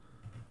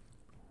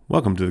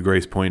Welcome to the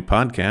Grace Point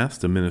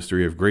Podcast, a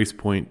ministry of Grace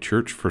Point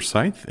Church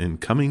Forsyth in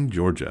Cumming,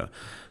 Georgia.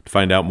 To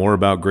find out more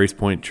about Grace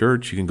Point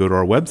Church, you can go to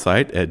our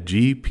website at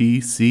gpcga.org.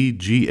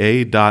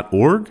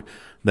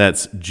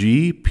 That's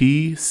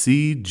gpcga.org.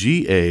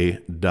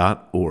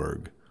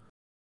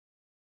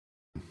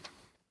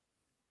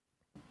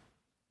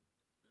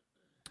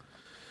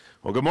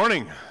 Well, good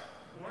morning. Good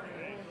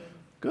morning.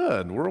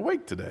 Good. We're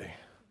awake today.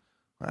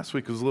 Last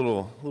week was a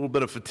little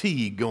bit of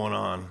fatigue going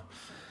on.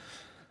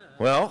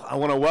 Well, I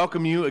want to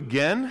welcome you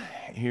again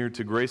here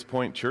to Grace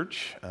Point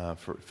Church.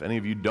 If any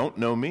of you don't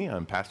know me,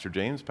 I'm Pastor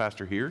James,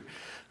 pastor here.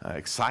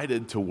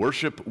 Excited to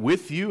worship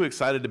with you,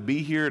 excited to be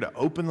here to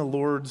open the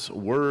Lord's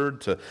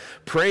Word, to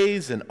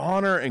praise and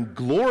honor and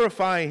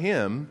glorify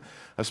Him,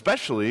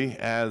 especially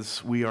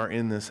as we are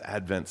in this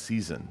Advent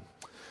season.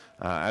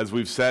 As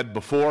we've said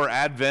before,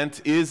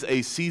 Advent is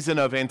a season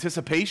of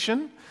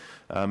anticipation.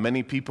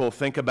 Many people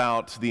think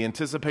about the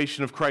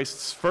anticipation of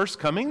Christ's first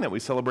coming that we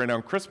celebrate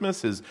on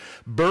Christmas, his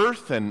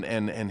birth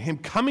and him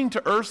coming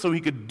to earth so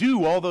he could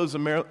do all those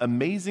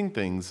amazing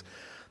things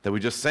that we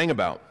just sang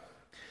about.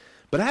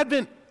 But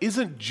Advent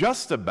isn't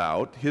just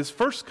about his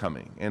first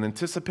coming and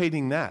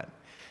anticipating that.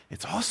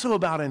 It's also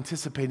about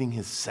anticipating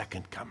his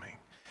second coming.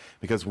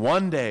 Because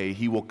one day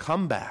he will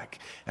come back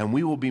and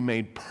we will be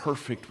made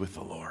perfect with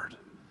the Lord.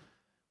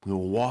 We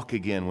will walk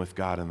again with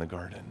God in the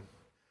garden.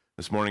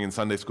 This morning in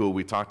Sunday school,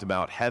 we talked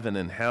about heaven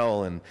and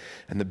hell and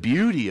the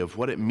beauty of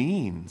what it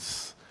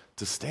means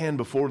to stand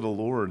before the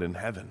Lord in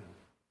heaven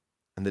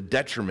and the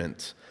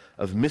detriment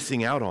of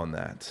missing out on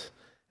that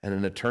and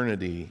an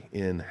eternity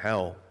in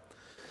hell.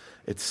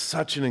 It's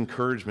such an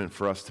encouragement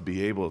for us to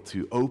be able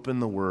to open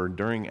the Word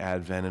during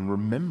Advent and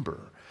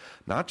remember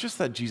not just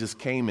that Jesus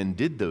came and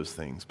did those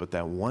things, but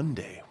that one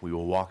day we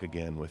will walk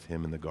again with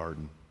Him in the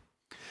garden.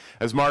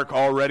 As Mark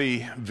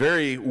already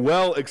very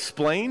well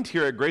explained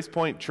here at Grace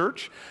Point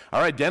Church,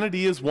 our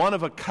identity is one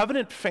of a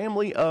covenant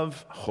family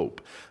of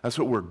hope. That's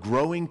what we're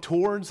growing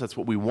towards. That's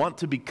what we want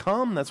to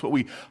become. That's what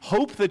we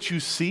hope that you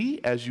see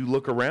as you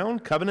look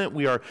around. Covenant,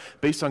 we are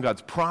based on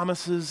God's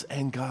promises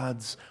and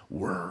God's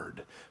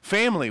word.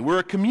 Family, we're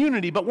a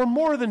community, but we're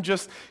more than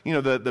just,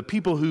 the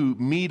people who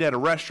meet at a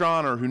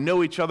restaurant or who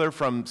know each other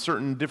from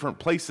certain different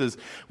places.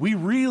 We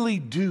really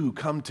do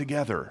come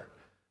together.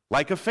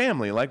 Like a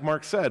family, like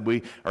Mark said,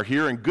 we are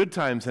here in good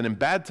times and in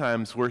bad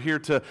times. We're here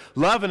to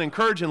love and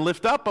encourage and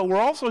lift up, but we're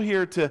also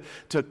here to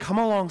come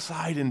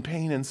alongside in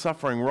pain and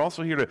suffering. We're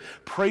also here to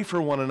pray for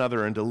one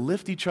another and to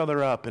lift each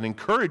other up and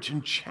encourage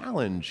and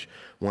challenge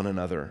one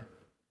another.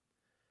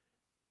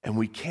 And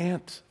we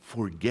can't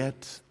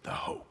forget the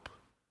hope.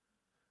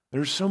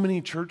 There's so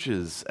many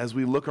churches as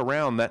we look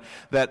around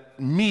that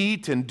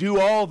meet and do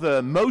all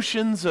the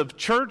motions of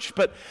church,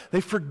 but they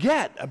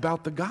forget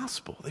about the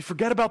gospel. They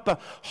forget about the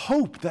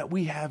hope that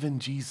we have in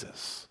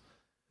Jesus.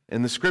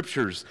 In the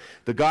scriptures,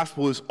 the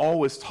gospel is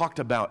always talked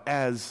about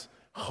as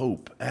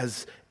hope,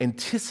 as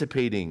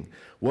anticipating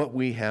what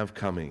we have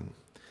coming.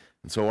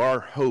 And so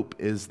our hope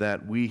is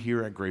that we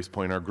here at Grace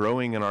Point are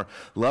growing in our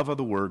love of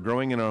the Word,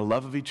 growing in our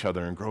love of each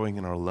other, and growing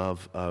in our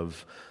love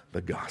of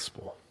the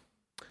gospel.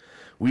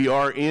 We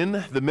are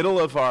in the middle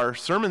of our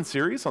sermon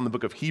series on the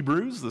book of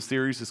Hebrews. The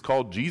series is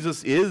called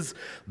Jesus is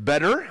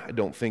Better. I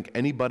don't think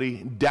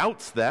anybody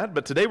doubts that,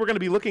 but today we're going to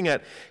be looking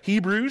at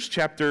Hebrews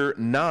chapter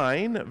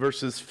 9,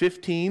 verses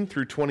 15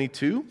 through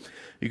 22.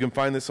 You can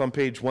find this on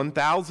page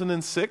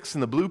 1006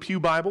 in the Blue Pew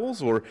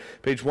Bibles or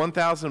page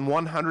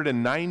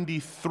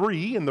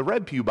 1193 in the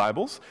Red Pew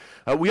Bibles.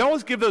 We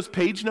always give those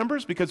page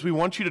numbers because we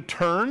want you to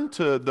turn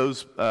to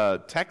those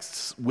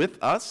texts with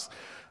us.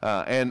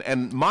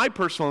 And my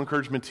personal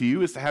encouragement to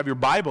you is to have your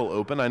Bible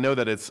open. I know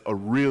that it's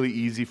really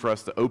easy for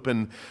us to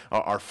open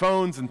our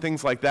phones and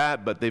things like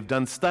that, but they've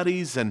done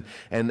studies and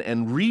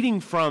reading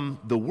from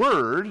the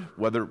Word,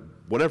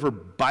 whatever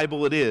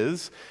Bible it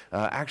is,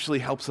 actually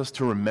helps us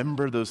to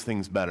remember those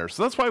things better.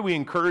 So that's why we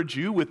encourage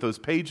you with those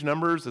page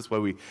numbers. That's why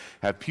we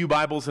have Pew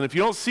Bibles. And if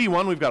you don't see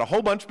one, we've got a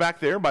whole bunch back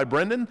there by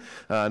Brendan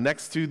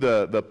next to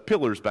the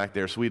pillars back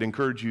there. So we'd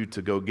encourage you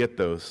to go get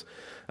those.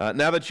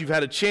 Now that you've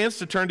had a chance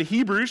to turn to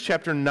Hebrews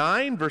chapter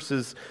 9,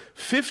 verses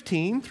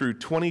 15 through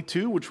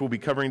 22, which we'll be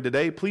covering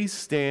today, please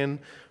stand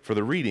for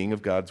the reading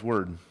of God's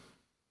Word.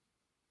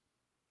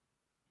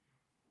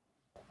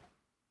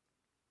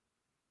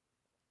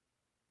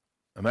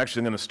 I'm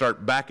actually going to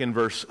start back in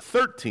verse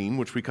 13,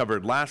 which we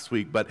covered last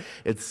week, but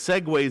it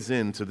segues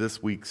into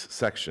this week's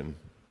section.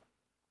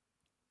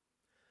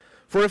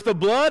 For if the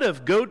blood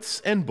of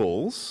goats and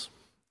bulls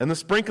and the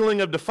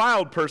sprinkling of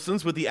defiled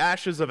persons with the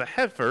ashes of a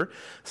heifer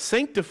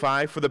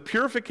sanctify for the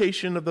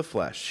purification of the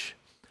flesh,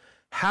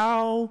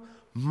 how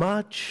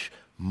much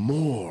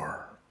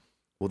more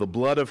will the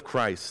blood of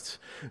Christ,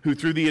 who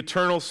through the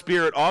eternal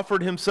Spirit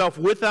offered himself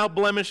without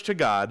blemish to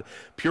God,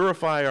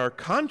 purify our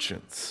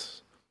conscience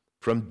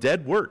from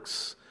dead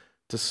works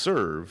to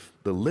serve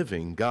the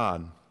living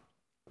God?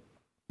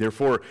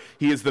 Therefore,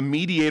 he is the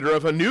mediator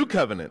of a new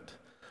covenant,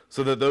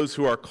 so that those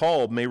who are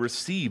called may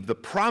receive the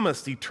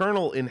promised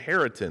eternal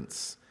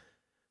inheritance.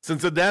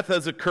 since a death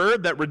has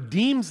occurred that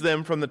redeems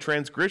them from the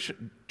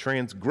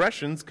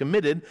transgressions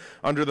committed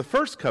under the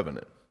first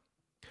covenant.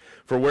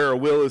 For where a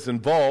will is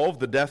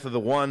involved, the death of the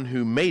one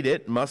who made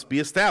it must be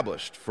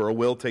established. For a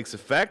will takes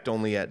effect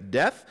only at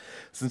death,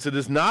 since it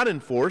is not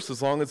in force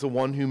as long as the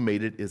one who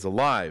made it is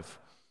alive.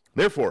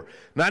 Therefore,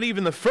 not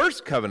even the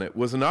first covenant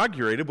was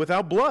inaugurated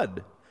without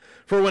blood.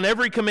 For when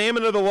every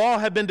commandment of the law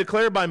had been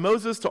declared by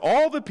Moses to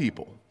all the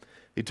people,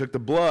 he took the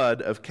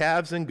blood of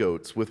calves and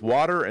goats with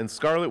water and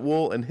scarlet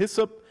wool and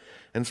hyssop,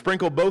 and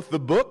sprinkled both the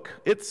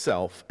book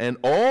itself and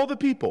all the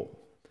people,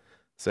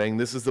 saying,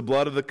 "This is the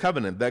blood of the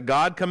covenant that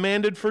God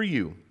commanded for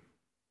you."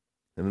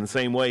 And in the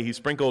same way, he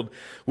sprinkled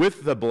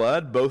with the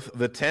blood both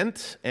the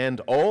tent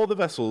and all the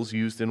vessels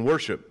used in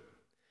worship.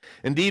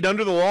 Indeed,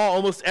 under the law,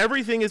 almost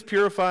everything is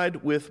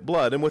purified with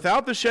blood, and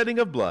without the shedding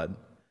of blood,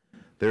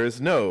 there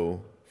is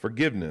no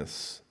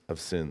forgiveness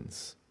of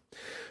sins.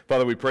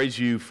 Father, we praise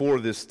you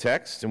for this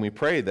text, and we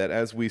pray that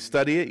as we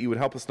study it, you would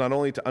help us not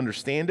only to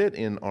understand it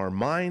in our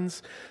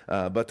minds,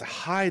 but to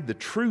hide the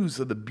truths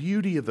of the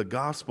beauty of the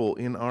gospel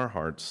in our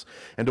hearts,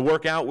 and to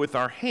work out with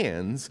our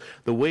hands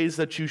the ways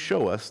that you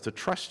show us to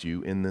trust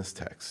you in this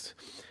text.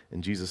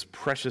 In Jesus'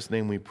 precious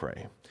name we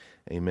pray.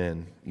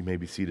 Amen. You may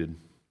be seated.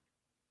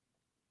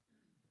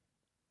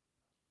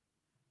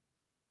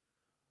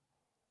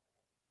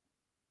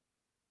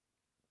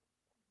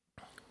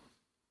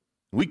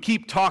 We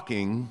keep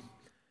talking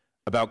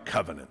about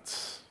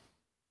covenants.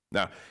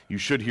 Now, you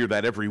should hear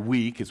that every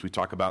week as we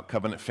talk about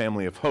Covenant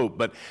Family of Hope,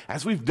 but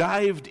as we've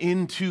dived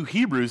into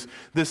Hebrews,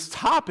 this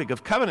topic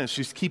of covenants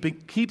just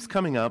keeps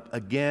coming up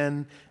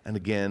again and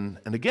again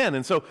and again.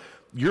 And so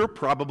you're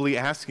probably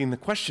asking the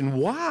question,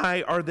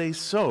 why are they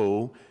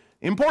so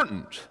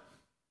important?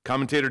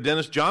 Commentator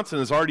Dennis Johnson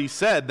has already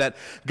said that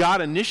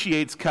God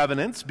initiates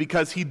covenants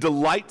because he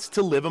delights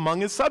to live among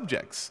his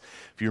subjects.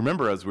 If you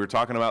remember, as we were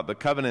talking about the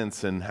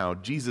covenants and how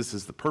Jesus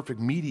is the perfect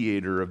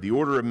mediator of the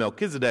order of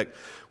Melchizedek,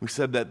 we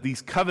said that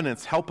these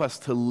covenants help us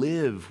to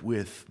live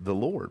with the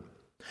Lord.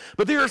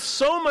 But they are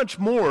so much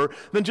more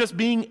than just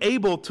being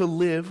able to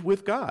live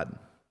with God.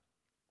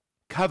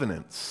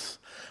 Covenants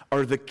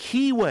are the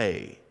key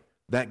way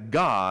that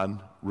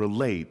God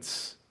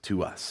relates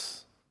to us.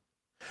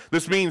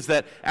 This means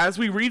that as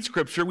we read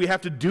Scripture, we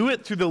have to do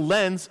it through the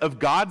lens of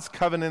God's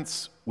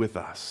covenants with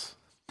us.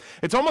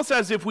 It's almost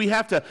as if we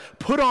have to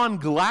put on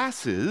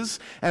glasses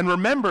and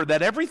remember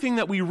that everything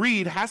that we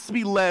read has to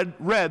be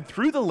read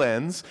through the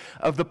lens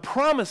of the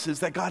promises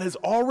that God has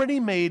already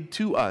made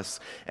to us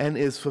and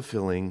is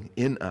fulfilling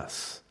in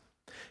us.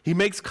 He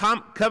makes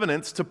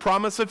covenants to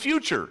promise a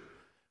future.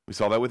 We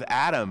saw that with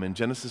Adam in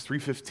Genesis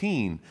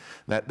 3:15,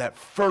 that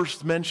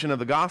first mention of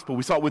the gospel.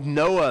 We saw it with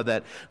Noah,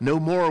 that no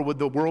more would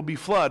the world be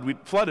flooded.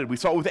 We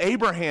saw it with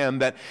Abraham,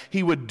 that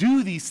he would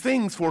do these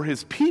things for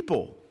his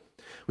people.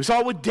 We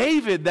saw it with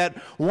David, that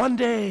one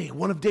day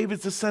one of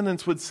David's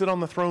descendants would sit on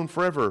the throne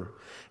forever.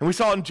 And we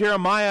saw it in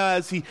Jeremiah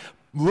as he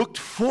looked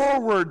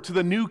forward to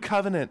the new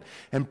covenant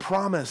and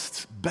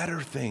promised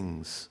better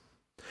things.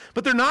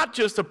 But they're not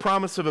just a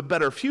promise of a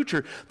better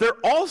future. They're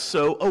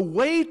also a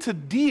way to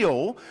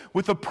deal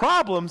with the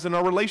problems in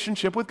our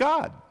relationship with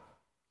God.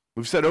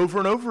 We've said over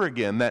and over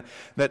again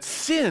that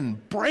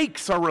sin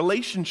breaks our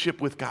relationship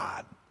with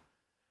God,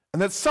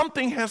 and that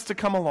something has to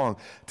come along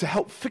to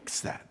help fix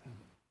that.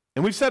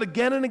 And we've said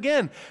again and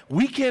again,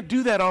 we can't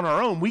do that on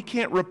our own. We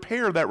can't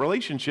repair that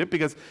relationship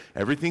because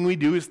everything we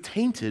do is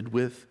tainted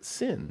with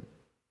sin.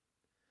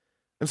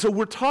 And so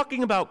we're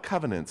talking about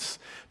covenants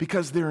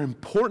because they're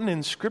important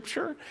in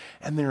Scripture,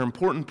 and they're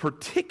important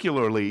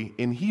particularly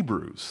in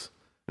Hebrews.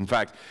 In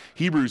fact,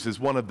 Hebrews is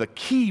one of the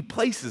key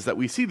places that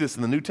we see this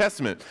in the New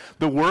Testament.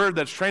 The word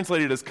that's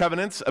translated as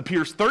covenants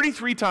appears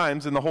 33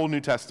 times in the whole New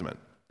Testament.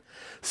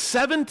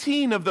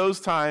 17 of those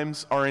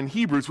times are in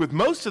Hebrews, with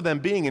most of them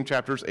being in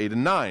chapters 8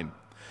 and 9.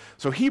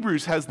 So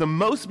Hebrews has the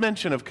most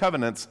mention of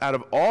covenants out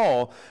of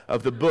all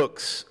of the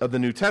books of the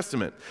New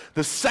Testament.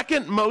 The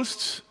second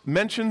most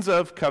mentions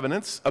of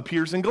covenants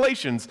appears in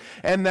Galatians,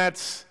 and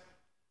that's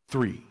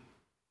 3.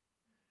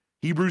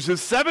 Hebrews is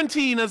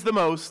 17 as the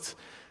most,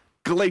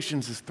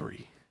 Galatians is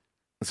 3.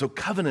 And so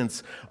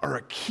covenants are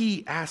a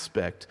key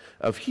aspect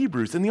of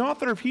Hebrews. And the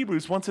author of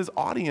Hebrews wants his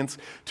audience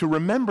to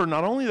remember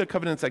not only the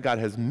covenants that God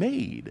has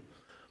made,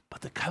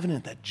 but the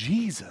covenant that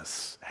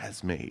Jesus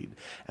has made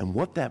and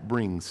what that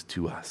brings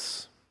to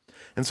us.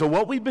 And so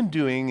what we've been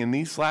doing in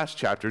these last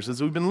chapters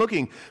is we've been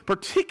looking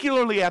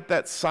particularly at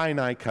that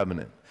Sinai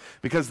covenant,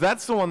 because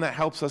that's the one that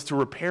helps us to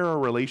repair our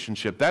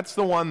relationship. That's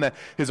the one that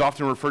is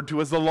often referred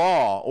to as the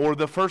law or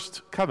the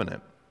first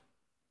covenant.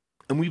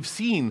 And we've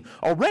seen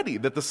already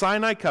that the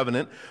Sinai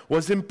covenant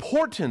was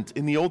important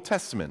in the Old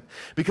Testament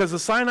because the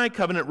Sinai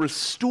covenant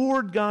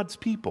restored God's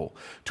people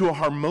to a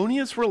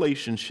harmonious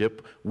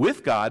relationship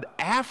with God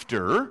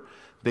after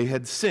they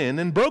had sinned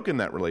and broken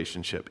that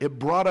relationship. It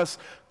brought us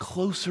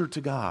closer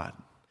to God.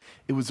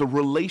 It was a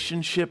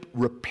relationship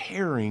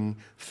repairing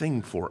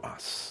thing for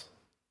us.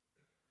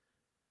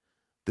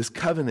 This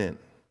covenant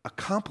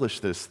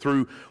accomplished this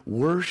through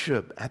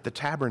worship at the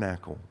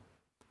tabernacle,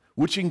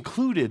 which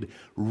included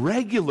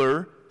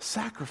regular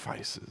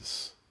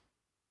sacrifices.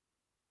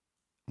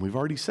 We've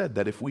already said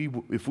that if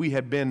we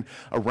had been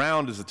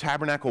around as the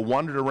tabernacle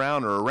wandered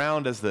around or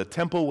around as the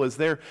temple was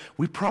there,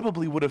 we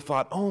probably would have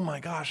thought, oh my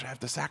gosh, I have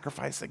to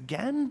sacrifice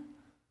again?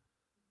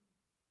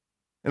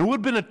 And it would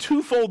have been a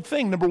twofold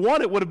thing. Number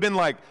one, it would have been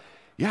like,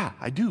 yeah,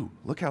 I do.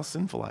 Look how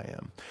sinful I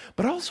am.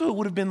 But also it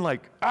would have been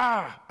like,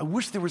 I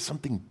wish there was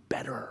something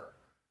better.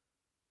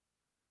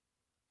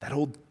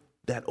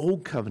 That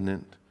old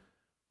covenant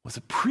was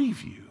a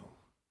preview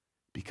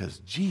because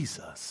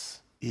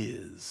Jesus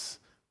is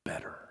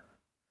better.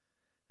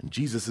 And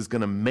Jesus is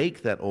going to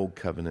make that old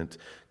covenant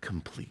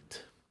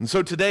complete. And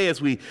so today, as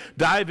we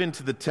dive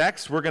into the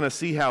text, we're going to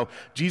see how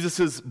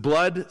Jesus'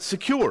 blood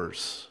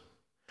secures.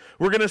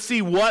 We're going to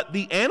see what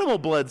the animal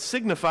blood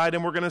signified,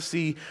 and we're going to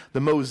see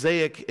the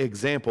Mosaic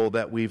example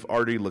that we've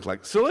already looked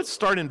like. So let's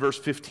start in verse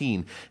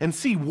 15 and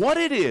see what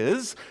it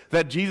is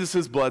that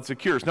Jesus' blood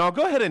secures. Now, I'll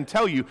go ahead and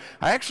tell you,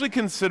 I actually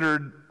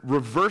considered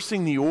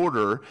reversing the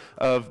order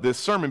of this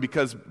sermon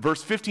because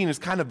verse 15 is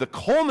kind of the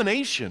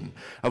culmination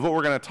of what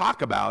we're going to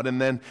talk about,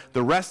 and then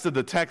the rest of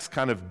the text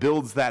kind of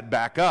builds that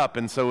back up,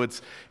 and so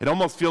it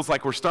almost feels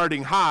like we're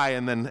starting high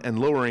and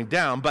lowering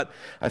down. But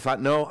I thought,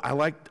 no, I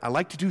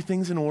like to do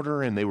things in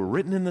order, and they were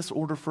written in this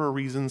order for a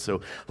reason.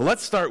 So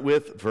let's start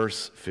with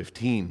verse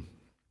 15.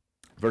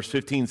 Verse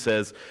 15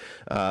 says,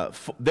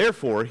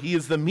 therefore he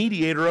is the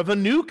mediator of a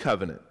new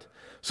covenant,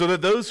 so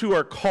that those who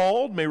are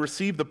called may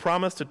receive the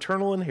promised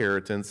eternal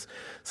inheritance,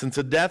 since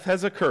a death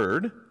has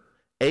occurred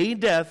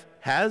that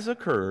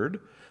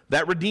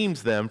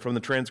redeems them from the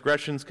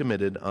transgressions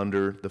committed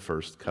under the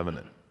first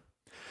covenant.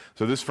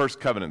 So this first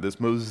covenant, this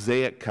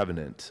Mosaic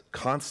covenant,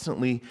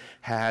 constantly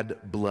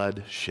had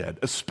blood shed,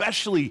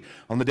 especially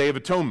on the Day of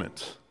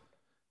Atonement.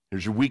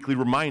 Here's your weekly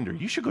reminder.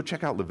 You should go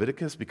check out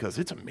Leviticus because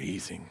it's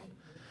amazing.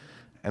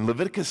 And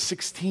Leviticus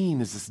 16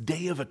 is this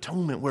Day of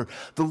Atonement where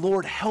the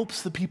Lord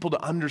helps the people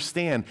to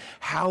understand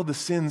how the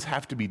sins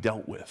have to be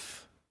dealt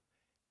with.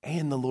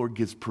 And the Lord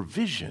gives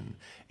provision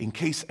in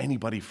case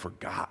anybody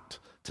forgot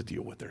to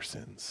deal with their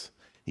sins.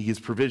 He gives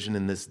provision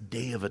in this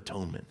Day of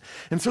Atonement.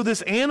 And so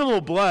this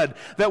animal blood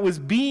that was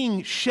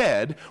being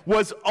shed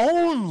was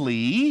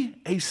only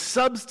a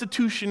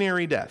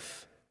substitutionary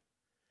death.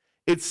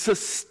 It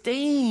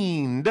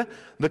sustained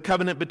the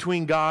covenant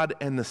between God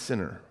and the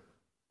sinner.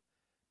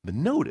 But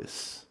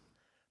notice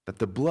that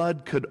the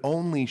blood could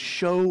only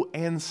show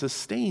and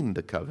sustain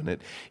the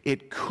covenant.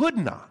 It could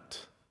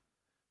not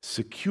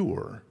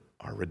secure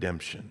our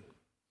redemption.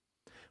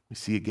 We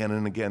see again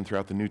and again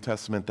throughout the New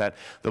Testament that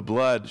the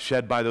blood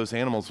shed by those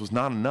animals was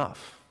not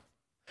enough.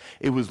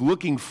 It was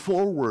looking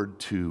forward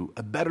to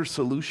a better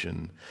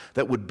solution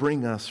that would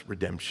bring us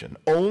redemption.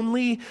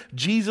 Only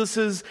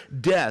Jesus'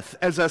 death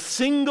as a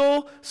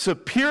single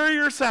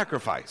superior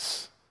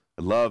sacrifice.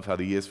 I love how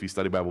the ESV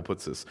Study Bible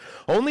puts this.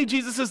 Only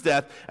Jesus'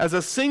 death as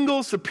a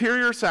single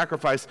superior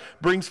sacrifice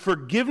brings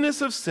forgiveness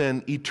of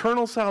sin,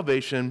 eternal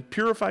salvation,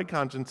 purified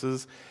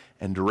consciences,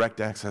 and direct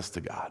access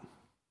to God.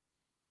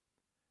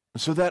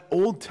 So that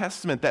Old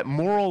Testament, that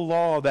moral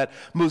law, that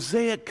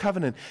Mosaic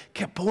covenant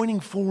kept pointing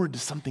forward to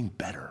something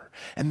better.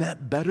 And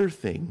that better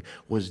thing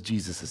was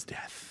Jesus'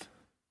 death.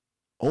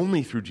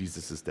 Only through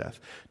Jesus' death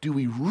do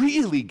we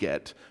really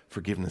get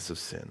forgiveness of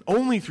sin.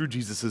 Only through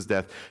Jesus'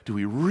 death do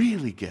we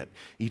really get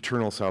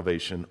eternal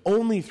salvation.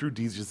 Only through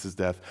Jesus'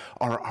 death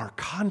are our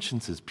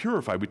consciences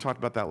purified. We talked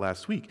about that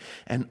last week.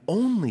 And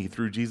only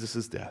through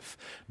Jesus' death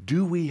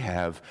do we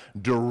have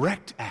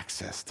direct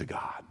access to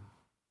God.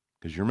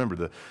 Because you remember,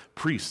 the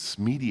priests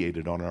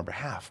mediated on our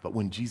behalf, but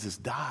when Jesus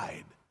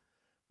died,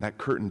 that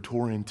curtain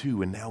tore in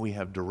two, and now we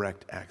have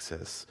direct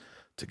access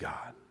to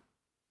God.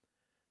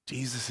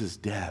 Jesus'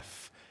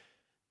 death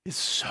is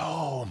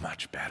so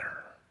much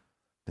better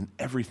than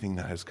everything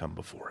that has come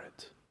before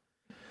it.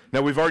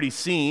 Now, we've already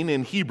seen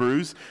in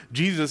Hebrews,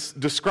 Jesus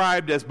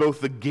described as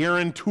both the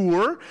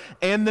guarantor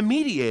and the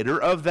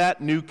mediator of that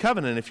new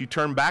covenant. If you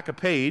turn back a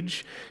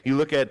page, you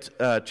look at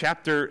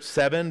chapter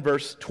 7,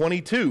 verse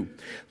 22.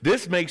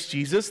 This makes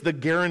Jesus the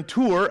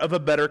guarantor of a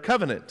better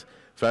covenant.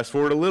 Fast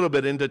forward a little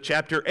bit into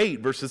chapter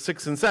 8, verses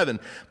 6 and 7.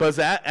 But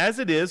as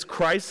it is,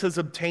 Christ has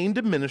obtained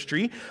a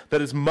ministry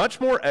that is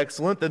much more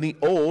excellent than the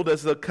old,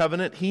 as the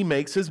covenant he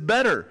makes is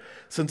better,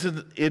 since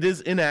it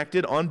is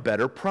enacted on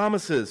better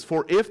promises.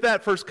 For if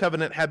that first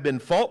covenant had been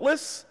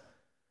faultless,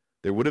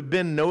 there would have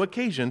been no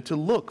occasion to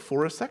look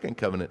for a second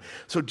covenant.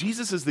 So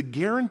Jesus is the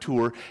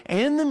guarantor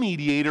and the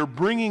mediator,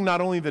 bringing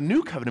not only the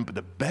new covenant, but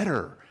the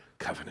better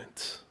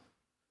covenant.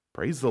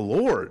 Praise the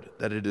Lord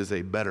that it is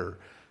a better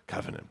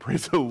covenant.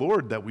 Praise the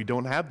Lord that we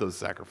don't have those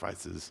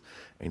sacrifices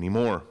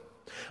anymore.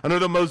 Under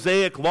the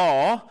Mosaic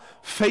law,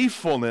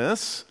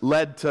 faithfulness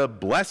led to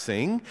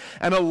blessing,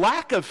 and a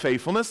lack of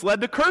faithfulness led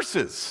to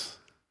curses.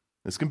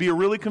 This can be a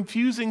really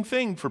confusing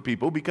thing for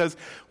people because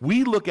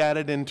we look at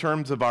it in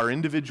terms of our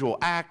individual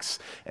acts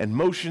and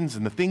motions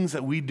and the things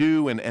that we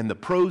do and the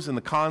pros and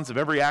the cons of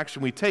every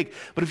action we take.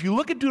 But if you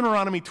look at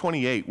Deuteronomy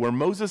 28, where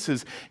Moses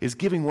is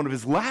giving one of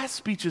his last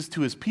speeches to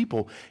his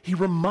people, he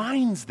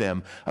reminds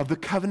them of the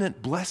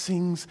covenant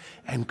blessings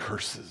and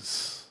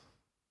curses.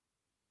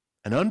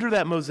 And under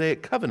that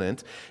Mosaic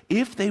covenant,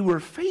 if they were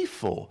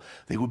faithful,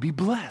 they would be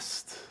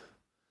blessed.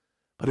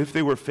 But if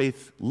they were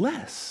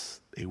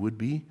faithless, they would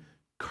be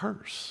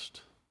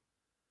cursed.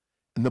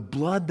 And the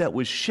blood that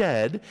was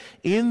shed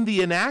in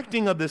the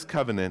enacting of this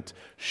covenant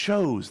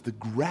shows the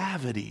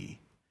gravity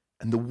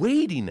and the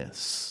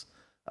weightiness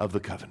of the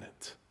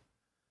covenant.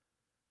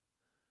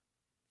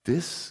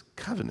 This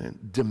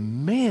covenant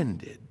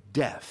demanded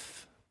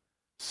death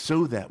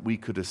so that we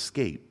could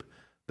escape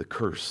the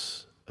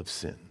curse of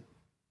sin.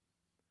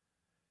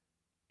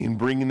 In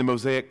bringing the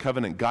Mosaic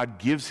covenant, God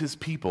gives his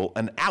people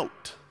an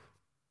out.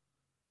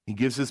 He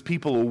gives his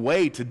people a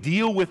way to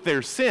deal with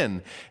their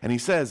sin. And he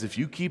says, if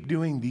you keep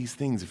doing these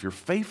things, if you're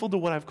faithful to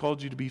what I've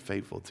called you to be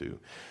faithful to,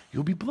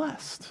 you'll be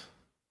blessed.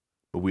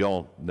 But we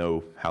all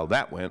know how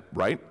that went,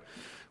 right?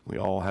 We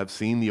all have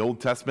seen the Old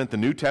Testament, the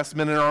New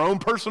Testament in our own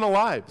personal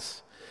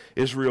lives.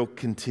 Israel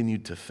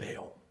continued to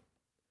fail.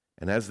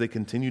 And as they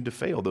continued to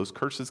fail, those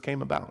curses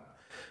came about.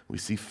 We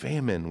see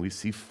famine, we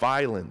see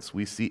violence,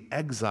 we see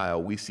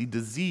exile, we see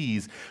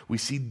disease, we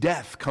see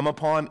death come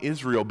upon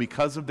Israel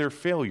because of their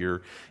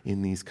failure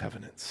in these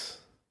covenants.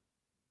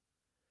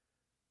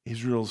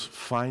 Israel's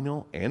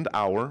final and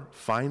our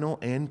final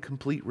and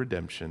complete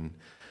redemption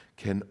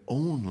can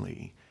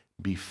only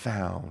be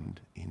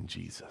found in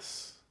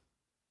Jesus.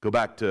 Go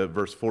back to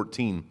verse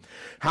 14.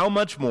 How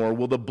much more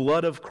will the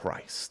blood of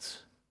Christ,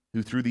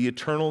 who through the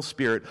eternal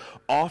Spirit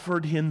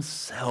offered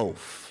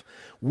himself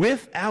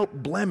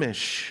without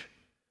blemish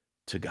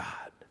to God,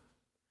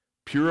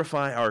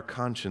 purify our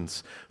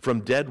conscience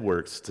from dead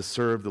works to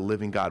serve the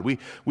living God. We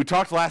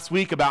talked last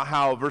week about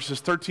how verses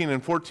 13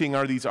 and 14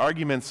 are these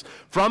arguments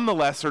from the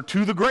lesser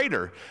to the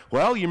greater.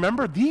 Well, you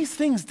remember these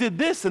things did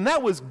this and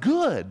that was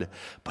good,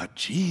 but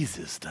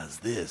Jesus does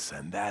this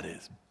and that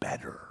is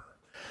better.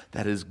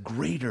 That is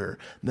greater.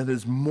 That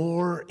is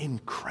more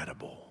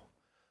incredible.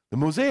 The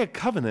Mosaic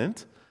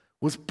covenant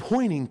was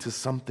pointing to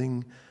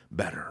something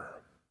better.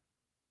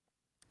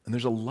 And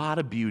there's a lot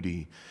of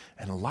beauty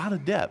and a lot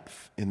of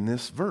depth in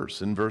this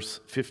verse, in verse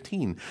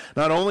 15.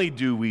 Not only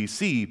do we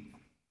see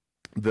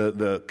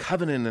the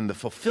covenant and the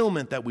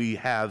fulfillment that we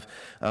have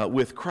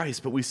with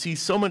Christ, but we see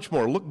so much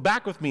more. Look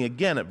back with me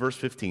again at verse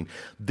 15.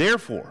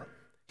 Therefore,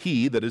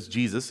 he, that is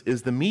Jesus,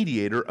 is the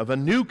mediator of a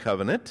new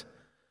covenant,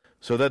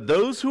 so that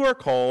those who are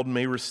called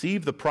may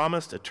receive the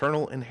promised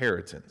eternal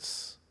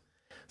inheritance.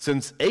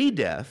 Since a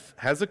death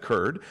has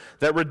occurred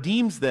that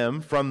redeems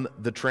them from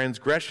the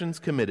transgressions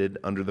committed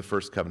under the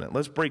first covenant.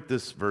 Let's break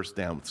this verse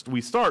down. We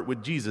start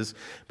with Jesus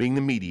being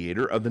the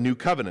mediator of the new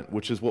covenant,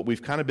 which is what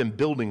we've kind of been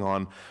building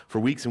on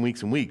for weeks and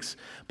weeks and weeks.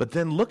 But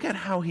then look at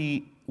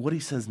what he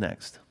says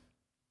next.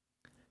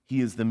 He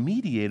is the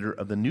mediator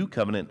of the new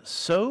covenant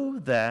so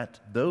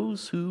that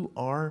those who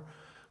are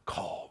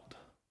called.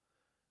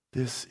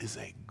 This is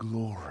a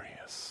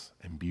glorious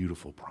and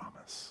beautiful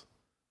promise.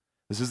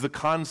 This is the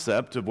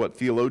concept of what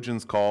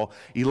theologians call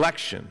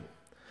election.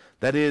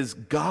 That is,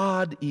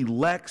 God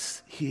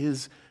elects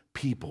his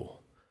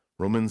people.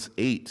 Romans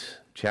 8,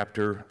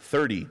 chapter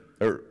 8,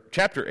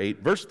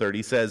 verse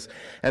 30 says,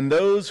 and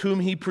those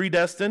whom he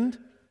predestined,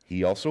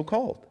 he also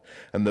called.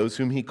 And those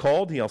whom he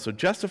called, he also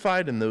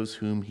justified. And those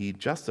whom he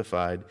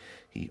justified,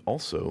 he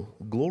also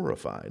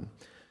glorified.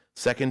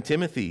 2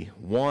 Timothy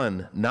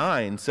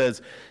 1:9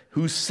 says,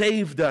 who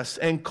saved us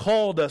and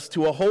called us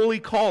to a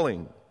holy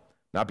calling,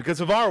 not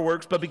because of our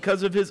works, but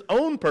because of his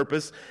own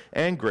purpose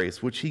and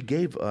grace, which he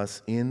gave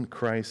us in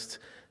Christ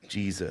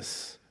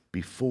Jesus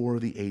before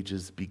the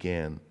ages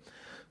began.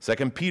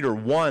 2 Peter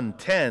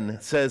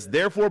 1:10 says,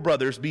 therefore,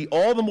 brothers, be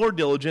all the more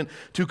diligent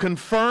to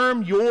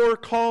confirm your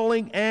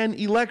calling and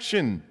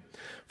election.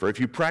 For if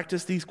you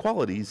practice these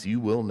qualities, you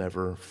will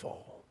never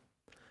fall.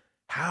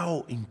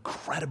 How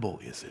incredible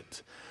is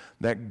it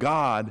that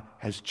God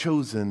has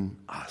chosen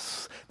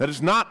us? That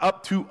it's not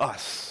up to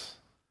us.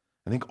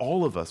 I think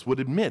all of us would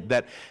admit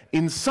that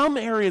in some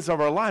areas of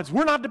our lives,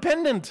 we're not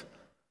dependent.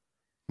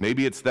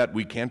 Maybe it's that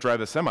we can't drive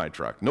a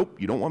semi-truck. Nope,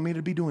 you don't want me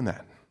to be doing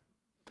that.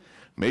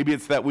 Maybe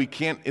it's that we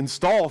can't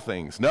install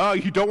things. No,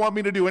 you don't want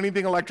me to do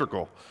anything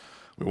electrical.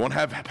 We won't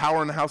have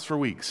power in the house for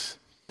weeks.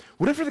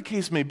 Whatever the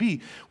case may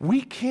be,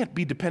 we can't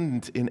be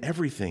dependent in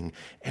everything.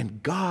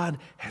 And God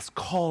has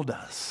called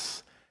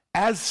us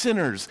as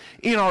sinners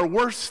in our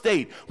worst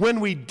state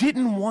when we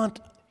didn't want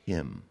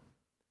him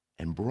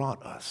and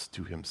brought us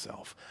to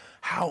himself.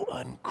 How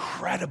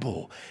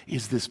incredible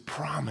is this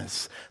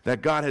promise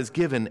that God has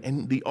given?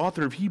 And the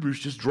author of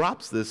Hebrews just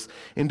drops this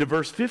into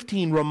verse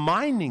 15,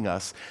 reminding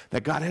us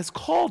that God has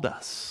called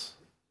us.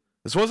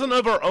 This wasn't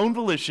of our own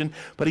volition,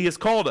 but he has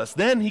called us.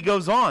 Then he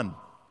goes on.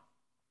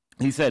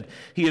 He said,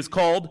 he is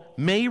called,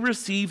 may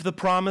receive the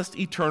promised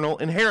eternal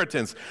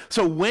inheritance.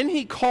 So when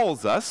he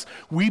calls us,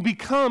 we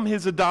become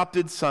his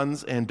adopted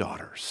sons and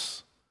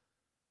daughters.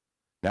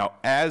 Now,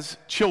 as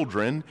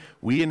children,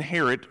 we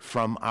inherit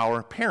from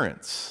our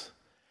parents.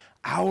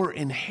 Our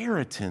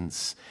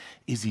inheritance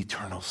is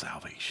eternal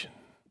salvation.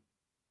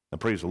 Now,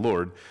 praise the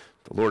Lord.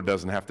 The Lord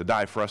doesn't have to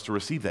die for us to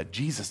receive that.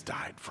 Jesus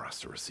died for us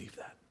to receive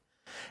that.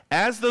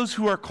 As those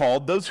who are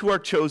called, those who are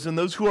chosen,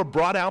 those who are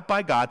brought out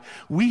by God,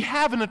 we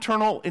have an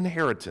eternal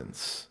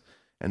inheritance.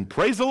 And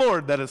praise the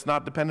Lord that it's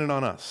not dependent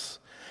on us.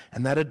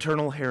 And that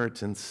eternal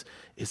inheritance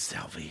is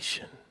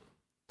salvation.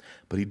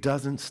 But he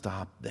doesn't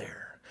stop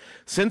there.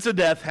 Since a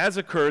death has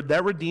occurred,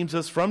 that redeems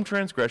us from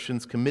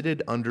transgressions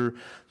committed under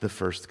the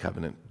first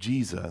covenant.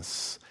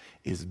 Jesus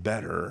is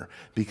better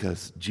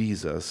because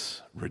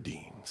Jesus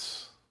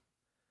redeems.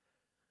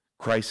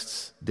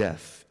 Christ's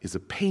death is a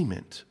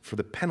payment for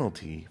the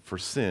penalty for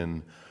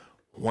sin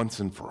once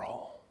and for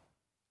all.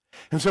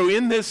 And so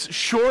in this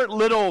short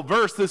little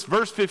verse, this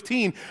verse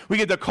 15, we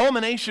get the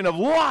culmination of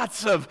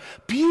lots of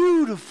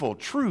beautiful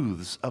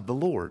truths of the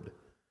Lord.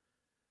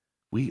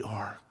 We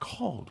are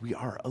called, we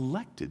are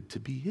elected to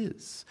be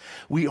his.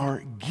 We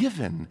are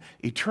given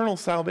eternal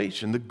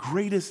salvation, the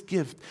greatest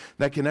gift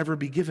that can ever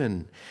be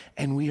given,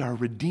 and we are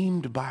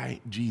redeemed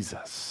by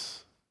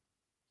Jesus.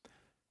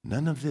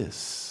 None of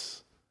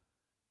this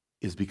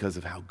is because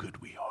of how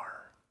good we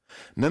are.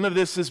 None of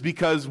this is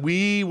because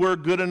we were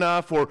good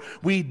enough or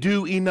we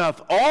do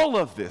enough. All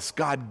of this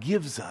God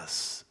gives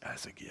us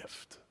as a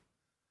gift.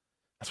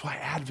 That's why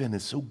Advent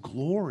is so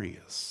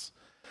glorious.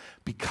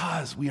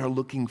 Because we are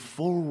looking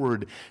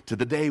forward to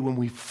the day when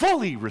we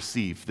fully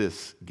receive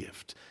this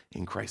gift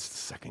in Christ's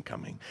second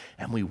coming,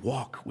 and we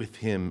walk with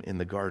him in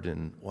the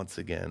garden once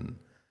again.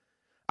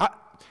 I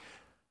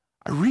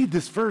read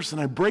this verse and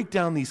I break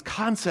down these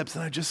concepts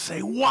and I just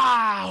say,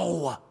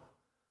 wow!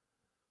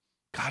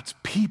 God's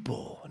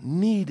people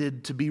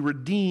needed to be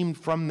redeemed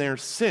from their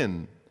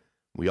sin.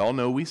 We all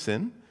know we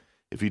sin.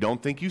 If you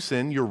don't think you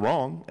sin, you're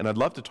wrong, and I'd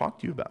love to talk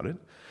to you about it.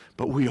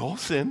 But we all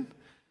sin.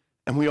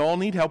 And we all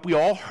need help. We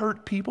all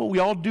hurt people. We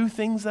all do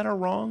things that are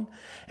wrong.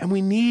 And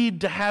we need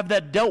to have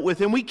that dealt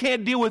with. And we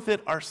can't deal with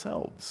it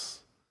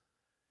ourselves.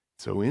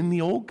 So in the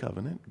Old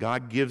Covenant,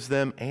 God gives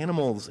them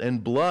animals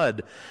and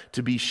blood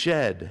to be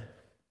shed.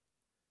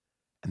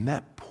 And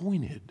that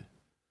pointed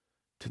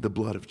to the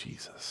blood of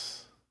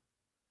Jesus.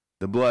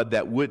 The blood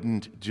that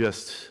wouldn't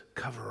just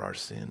cover our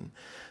sin,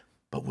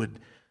 but would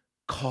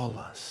call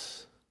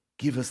us,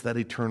 give us that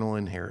eternal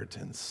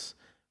inheritance,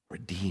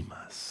 redeem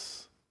us.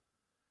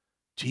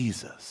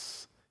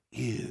 Jesus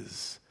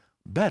is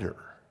better.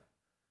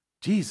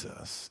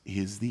 Jesus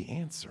is the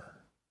answer.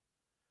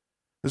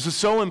 This is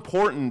so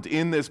important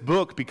in this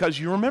book because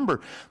you remember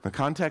the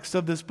context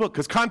of this book.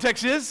 Because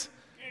context is?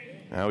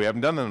 Now, we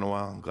haven't done that in a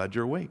while. I'm glad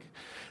you're awake.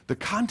 The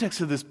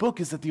context of this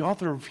book is that the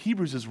author of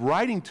Hebrews is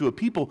writing to a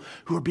people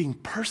who are being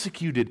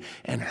persecuted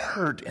and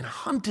hurt and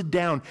hunted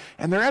down.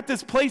 And they're at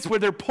this place where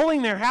they're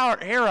pulling their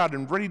hair out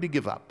and ready to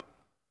give up.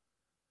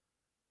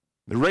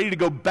 They're ready to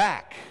go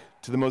back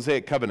to the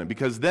Mosaic covenant,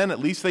 because then at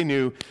least they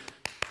knew,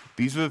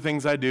 these are the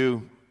things I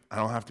do. I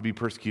don't have to be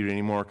persecuted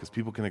anymore because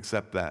people can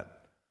accept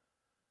that.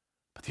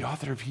 But the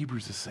author of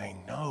Hebrews is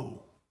saying,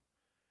 no,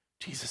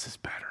 Jesus is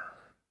better.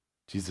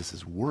 Jesus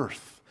is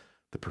worth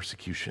the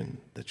persecution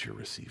that you're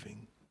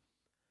receiving.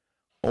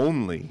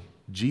 Only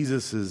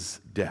Jesus'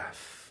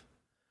 death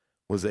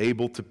was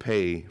able to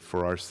pay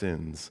for our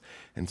sins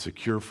and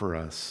secure for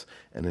us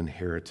an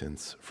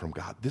inheritance from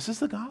God. This is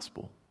the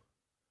gospel.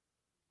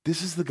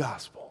 This is the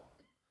gospel.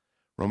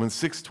 Romans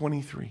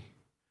 6:23,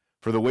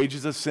 for the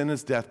wages of sin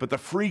is death, but the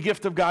free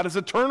gift of God is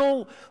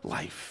eternal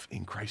life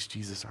in Christ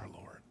Jesus our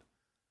Lord.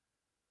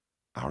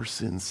 Our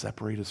sins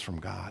separate us from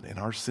God, and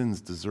our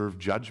sins deserve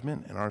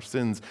judgment, and our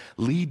sins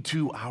lead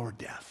to our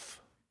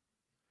death.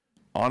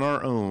 On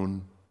our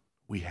own,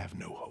 we have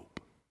no hope.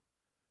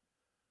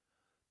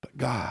 But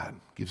God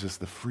gives us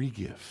the free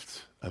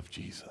gift of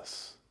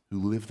Jesus,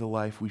 who lived the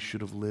life we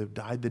should have lived,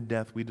 died the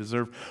death we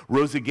deserve,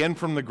 rose again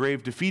from the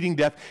grave, defeating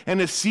death,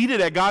 and is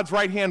seated at God's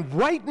right hand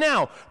right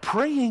now,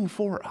 praying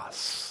for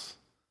us.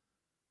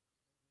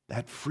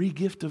 That free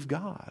gift of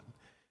God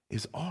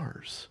is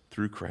ours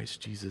through Christ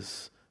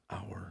Jesus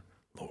our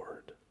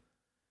Lord.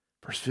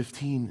 Verse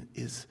 15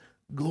 is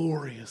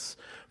glorious.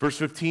 Verse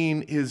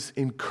 15 is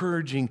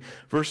encouraging.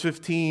 Verse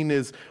 15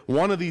 is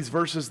one of these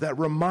verses that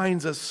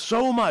reminds us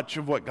so much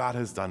of what God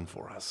has done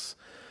for us.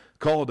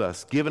 Called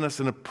us, given us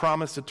a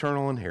promised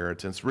eternal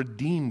inheritance,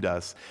 redeemed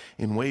us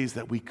in ways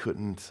that we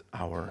couldn't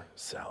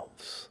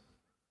ourselves.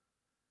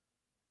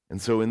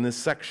 And so in this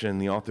section,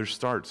 the author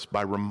starts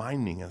by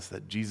reminding us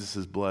that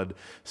Jesus' blood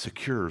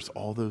secures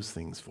all those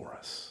things for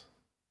us.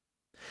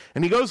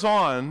 And he goes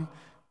on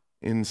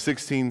in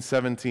 16,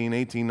 17,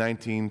 18,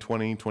 19,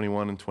 20,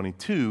 21, and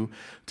 22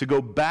 to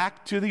go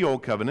back to the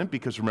Old Covenant,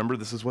 because remember,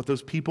 this is what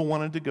those people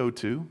wanted to go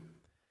to,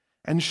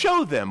 and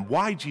show them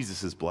why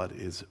Jesus' blood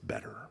is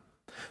better.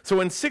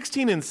 So in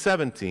 16 and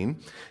 17,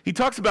 he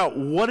talks about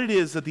what it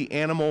is that the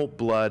animal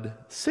blood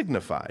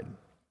signified.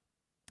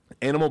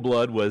 Animal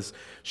blood was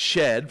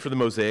shed for the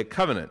Mosaic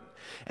covenant,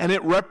 and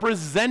it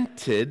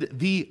represented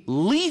the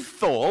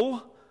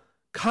lethal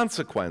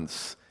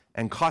consequence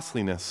and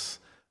costliness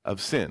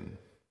of sin.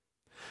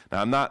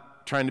 Now, I'm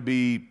not trying to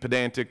be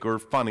pedantic or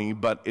funny,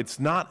 but it's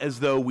not as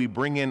though we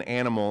bring in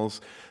animals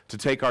to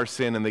take our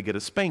sin and they get a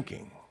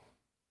spanking.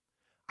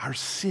 Our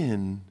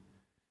sin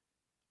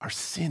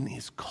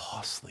is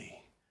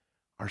costly.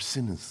 Our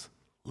sin is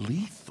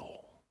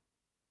lethal.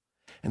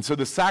 And so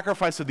the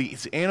sacrifice of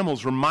these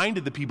animals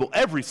reminded the people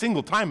every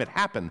single time it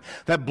happened,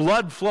 that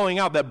blood flowing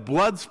out, that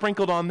blood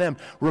sprinkled on them,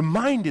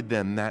 reminded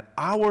them that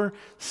our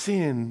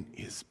sin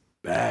is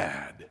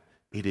bad.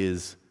 It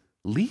is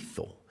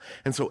lethal.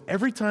 And so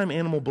every time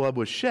animal blood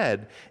was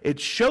shed, it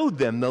showed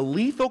them the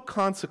lethal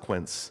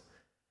consequence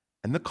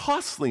and the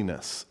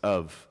costliness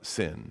of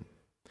sin.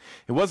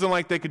 It wasn't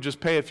like they could just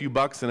pay a few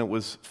bucks and it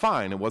was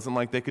fine. It wasn't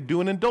like they could do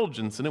an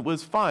indulgence and it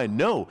was fine.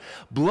 No,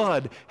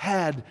 blood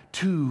had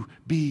to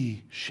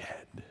be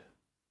shed.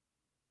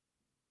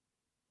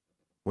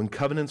 When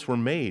covenants were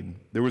made,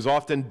 there was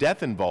often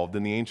death involved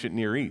in the ancient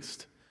Near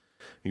East.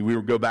 We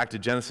will go back to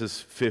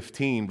Genesis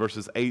 15,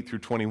 verses 8 through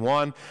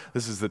 21.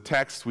 This is the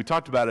text. We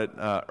talked about it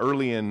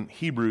early in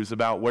Hebrews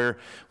about where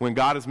when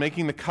God is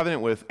making the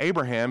covenant with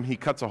Abraham, he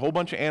cuts a whole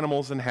bunch of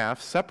animals in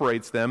half,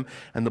 separates them,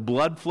 and the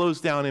blood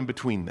flows down in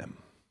between them.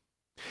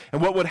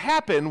 And what would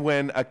happen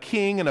when a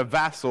king and a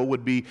vassal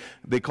would be,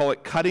 they call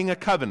it cutting a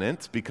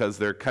covenant because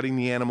they're cutting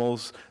the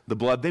animals, the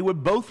blood, they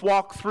would both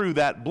walk through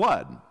that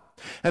blood.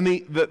 And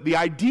the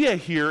idea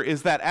here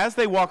is that as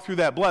they walk through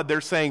that blood,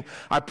 they're saying,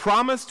 I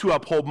promise to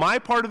uphold my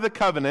part of the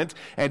covenant,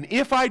 and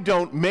if I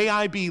don't, may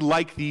I be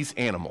like these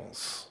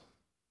animals,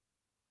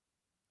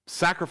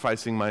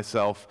 sacrificing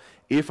myself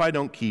if I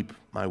don't keep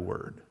my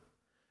word.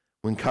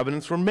 When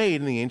covenants were made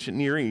in the ancient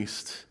Near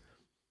East,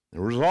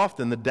 there was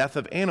often the death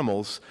of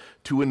animals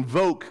to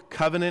invoke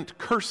covenant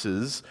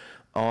curses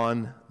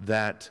on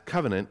that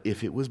covenant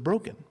if it was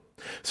broken.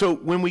 So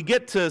when we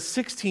get to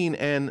 16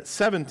 and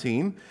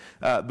 17,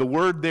 the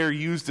word there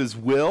used is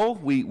will.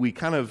 We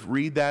kind of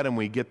read that and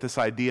we get this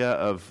idea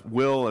of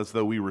will as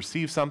though we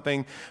receive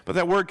something, but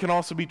that word can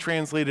also be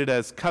translated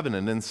as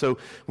covenant. And so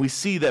we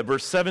see that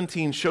verse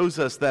 17 shows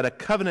us that a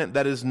covenant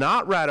that is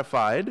not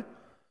ratified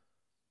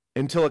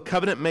until a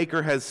covenant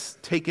maker has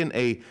taken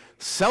a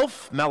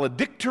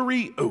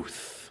self-maledictory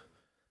oath.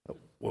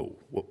 Whoa,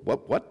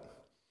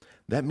 what?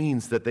 That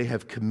means that they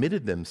have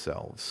committed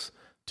themselves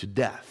to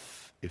death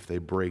if they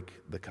break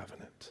the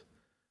covenant.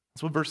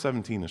 That's what verse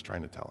 17 is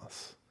trying to tell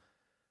us.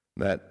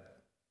 That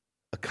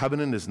a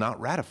covenant is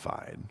not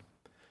ratified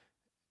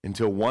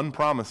until one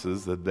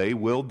promises that they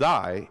will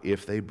die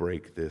if they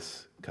break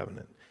this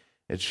covenant.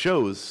 It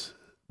shows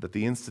that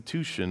the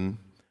institution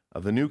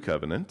of the new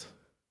covenant,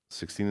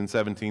 16 and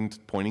 17,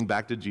 pointing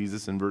back to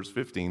Jesus in verse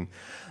 15,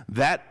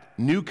 that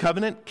new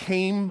covenant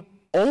came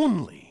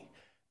only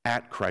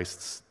at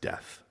Christ's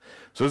death.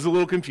 So it's a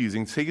little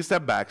confusing. Take a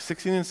step back.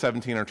 16 and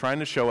 17 are trying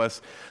to show us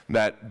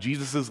that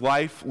Jesus'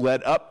 life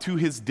led up to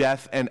his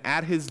death, and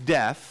at his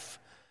death,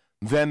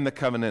 then the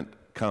covenant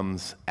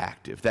comes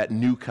active. That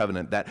new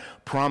covenant, that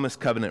promised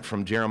covenant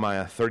from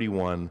Jeremiah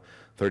 31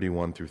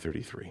 through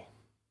 33.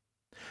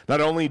 Not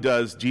only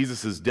does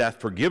Jesus' death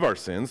forgive our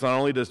sins, not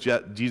only does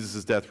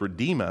Jesus' death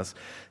redeem us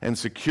and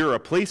secure a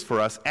place for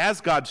us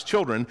as God's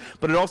children,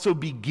 but it also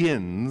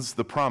begins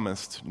the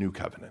promised new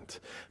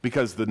covenant.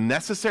 Because the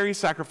necessary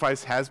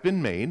sacrifice has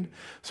been made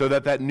so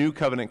that that new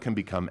covenant can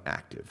become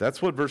active.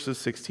 That's what verses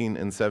 16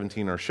 and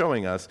 17 are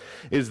showing us,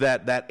 is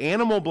that that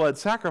animal blood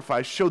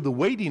sacrifice showed the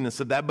weightiness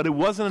of that, but it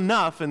wasn't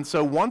enough. And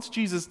so once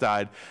Jesus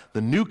died,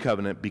 the new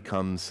covenant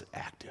becomes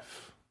active.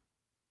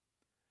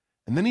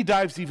 And then he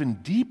dives even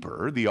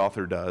deeper, the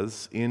author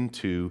does,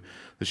 into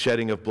the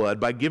shedding of blood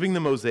by giving the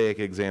Mosaic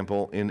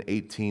example in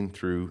 18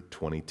 through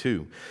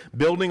 22.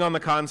 Building on the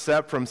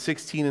concept from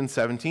 16 and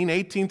 17,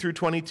 18 through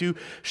 22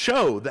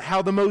 show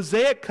how the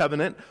Mosaic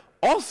covenant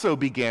also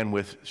began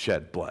with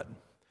shed blood.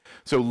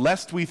 So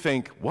lest we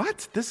think,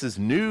 what? This is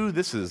new,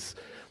 this is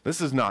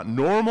not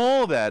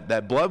normal,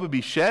 that blood would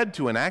be shed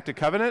to enact a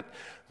covenant,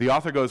 the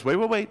author goes,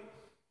 wait.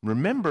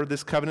 Remember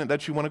this covenant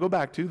that you want to go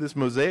back to, this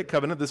Mosaic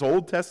covenant, this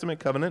Old Testament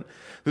covenant,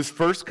 this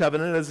first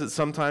covenant, as it's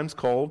sometimes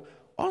called,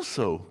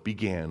 also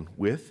began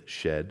with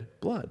shed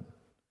blood.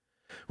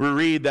 We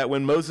read that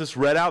when Moses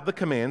read out the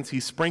commands,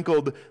 he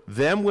sprinkled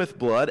them with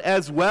blood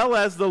as well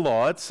as the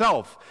law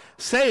itself,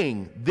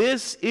 saying,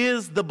 "This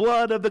is the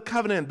blood of the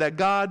covenant that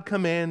God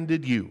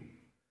commanded you."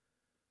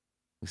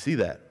 We see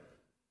that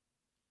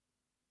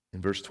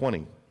in verse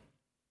 20.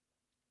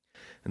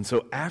 And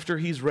so after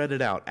he's read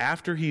it out,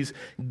 after he's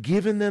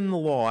given them the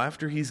law,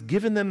 after he's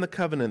given them the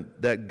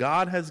covenant that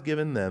God has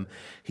given them,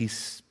 he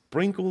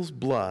sprinkles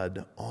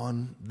blood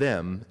on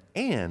them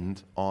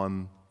and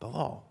on the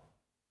law.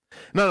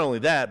 Not only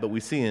that, but we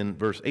see in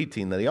verse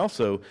 18 that he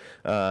also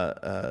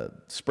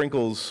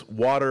sprinkles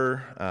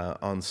water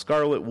on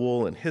scarlet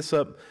wool and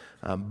hyssop,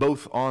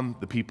 both on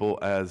the people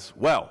as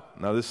well.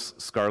 Now this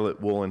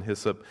scarlet wool and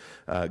hyssop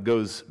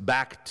goes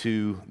back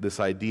to this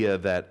idea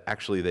that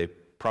actually they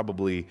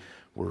probably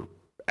were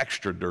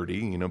extra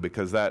dirty,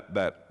 because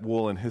that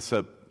wool and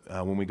hyssop,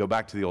 when we go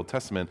back to the Old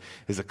Testament,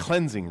 is a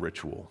cleansing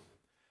ritual.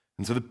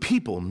 And so the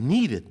people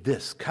needed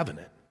this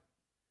covenant.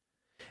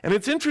 And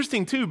it's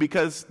interesting, too,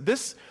 because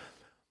this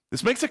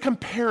makes a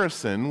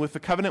comparison with the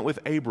covenant with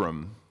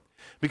Abram.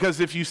 Because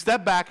if you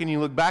step back and you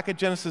look back at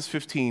Genesis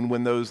 15,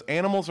 when those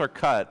animals are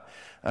cut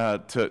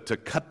to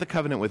cut the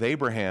covenant with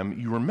Abraham,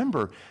 you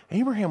remember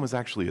Abraham was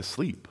actually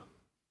asleep.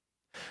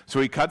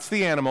 So he cuts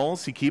the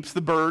animals, he keeps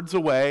the birds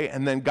away,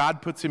 and then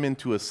God puts him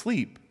into a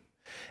sleep.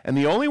 And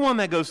the only one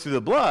that goes through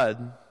the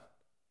blood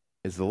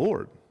is the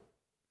Lord.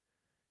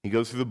 He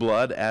goes through the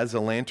blood as a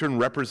lantern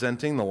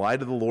representing the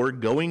light of the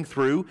Lord going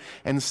through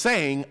and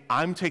saying,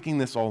 I'm taking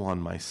this all on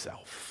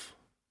myself.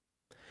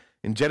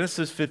 In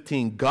Genesis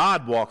 15,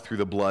 God walked through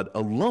the blood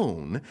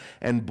alone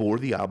and bore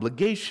the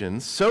obligation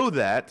so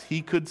that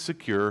he could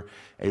secure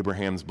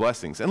Abraham's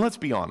blessings. And let's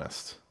be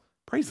honest,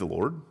 praise the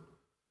Lord.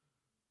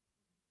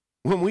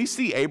 When we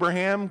see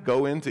Abraham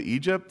go into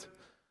Egypt,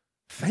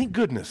 thank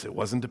goodness it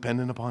wasn't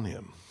dependent upon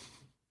him,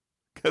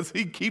 because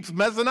he keeps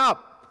messing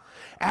up,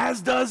 as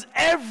does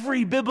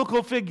every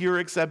biblical figure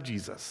except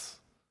Jesus.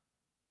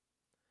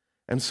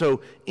 And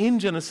so in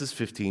Genesis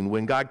 15,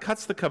 when God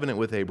cuts the covenant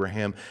with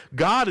Abraham,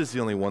 God is the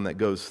only one that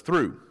goes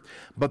through.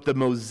 But the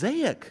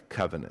Mosaic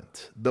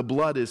covenant, the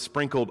blood is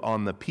sprinkled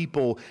on the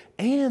people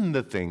and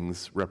the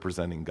things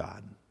representing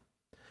God.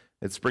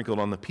 It's sprinkled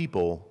on the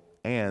people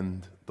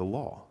and the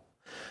law.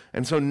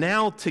 And so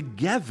now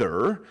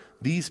together,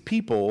 these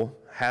people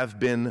have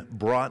been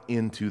brought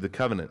into the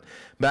covenant.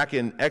 Back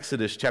in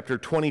Exodus chapter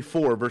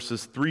 24,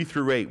 verses 3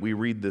 through 8, we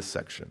read this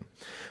section.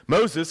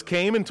 Moses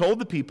came and told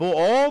the people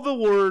all the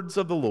words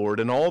of the Lord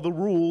and all the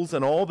rules,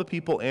 and all the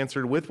people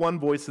answered with one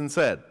voice and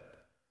said,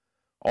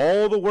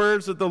 all the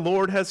words that the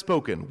Lord has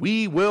spoken,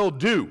 we will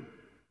do.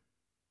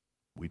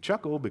 We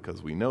chuckle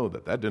because we know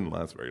that didn't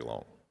last very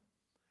long.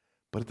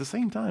 But at the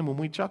same time, when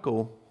we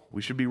chuckle,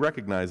 we should be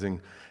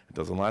recognizing it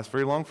doesn't last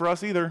very long for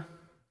us either.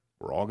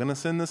 We're all going to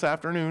sin this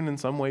afternoon in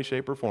some way,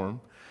 shape, or form.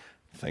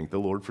 Thank the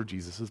Lord for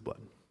Jesus' blood.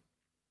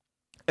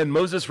 And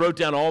Moses wrote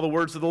down all the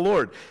words of the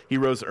Lord. He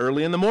rose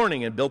early in the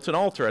morning and built an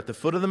altar at the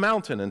foot of the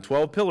mountain and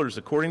 12 pillars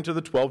according to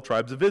the 12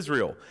 tribes of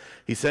Israel.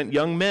 He sent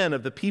young men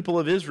of the people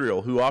of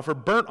Israel who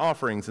offered burnt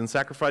offerings and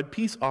sacrificed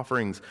peace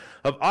offerings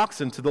of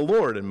oxen to the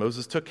Lord. And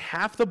Moses took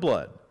half the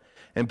blood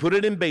and put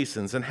it in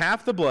basins, and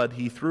half the blood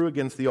he threw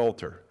against the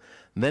altar.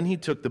 Then he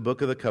took the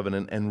book of the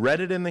covenant and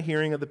read it in the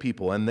hearing of the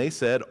people. And they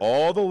said,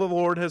 all the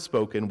Lord has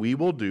spoken, we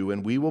will do,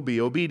 and we will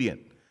be obedient.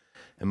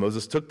 And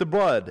Moses took the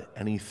blood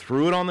and he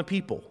threw it on the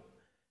people.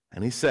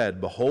 And he said,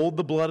 behold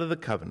the blood of the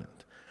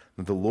covenant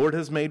that the Lord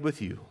has made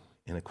with you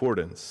in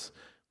accordance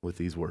with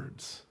these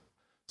words.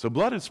 So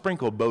blood is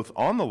sprinkled both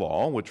on the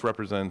law, which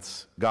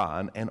represents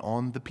God, and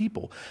on the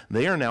people.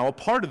 They are now a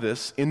part of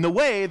this in the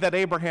way that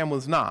Abraham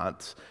was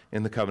not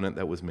in the covenant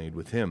that was made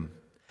with him.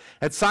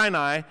 At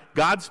Sinai,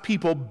 God's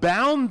people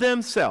bound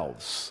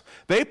themselves.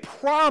 They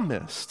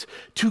promised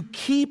to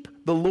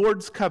keep the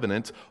Lord's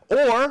covenant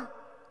or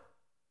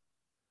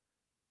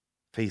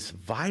face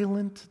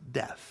violent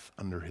death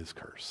under his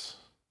curse.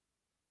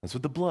 That's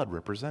what the blood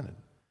represented.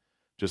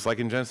 Just like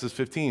in Genesis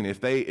 15,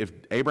 if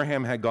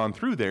Abraham had gone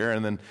through there,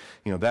 and then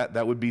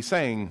that would be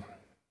saying,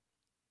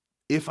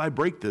 if I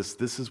break this,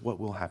 this is what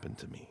will happen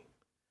to me.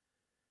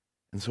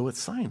 And so at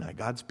Sinai,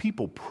 God's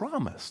people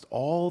promised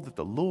all that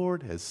the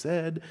Lord has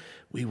said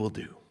we will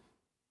do.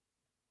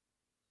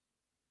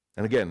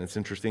 And again, it's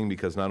interesting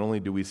because not only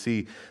do we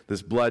see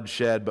this blood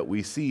shed, but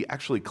we see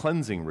actually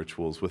cleansing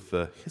rituals with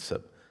the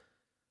hyssop.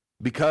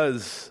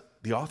 Because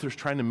the author's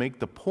trying to make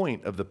the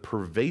point of the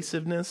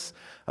pervasiveness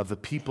of the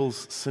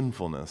people's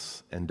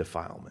sinfulness and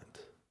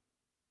defilement.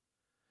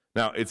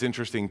 Now, it's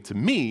interesting to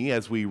me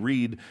as we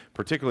read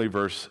particularly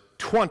verse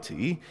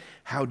 20,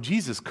 how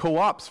Jesus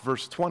co-opts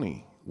verse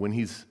 20 when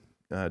he's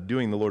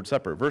doing the Lord's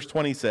Supper. Verse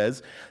 20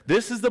 says,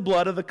 this is the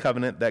blood of the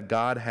covenant that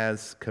God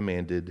has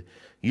commanded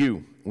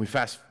you. We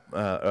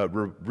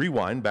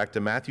rewind back to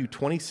Matthew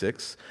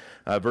 26,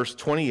 verse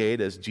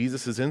 28, as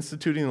Jesus is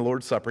instituting the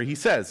Lord's Supper. He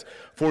says,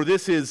 for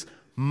this is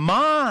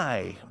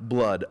my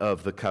blood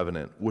of the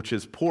covenant, which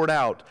is poured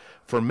out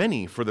for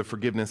many for the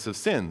forgiveness of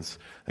sins.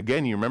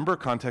 Again, you remember,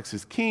 context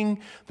is king.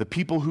 The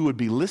people who would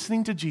be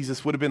listening to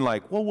Jesus would have been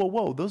like, whoa, whoa,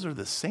 whoa, those are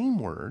the same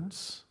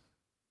words.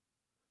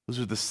 Those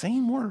are the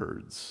same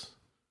words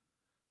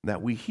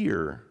that we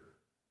hear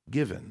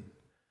given.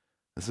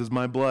 This is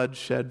my blood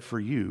shed for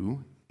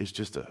you is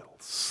just a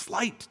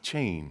slight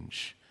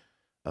change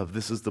of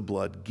this is the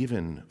blood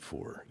given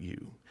for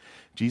you.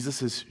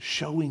 Jesus is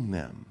showing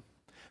them.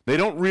 They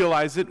don't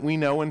realize it, we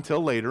know,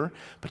 until later,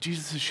 but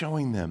Jesus is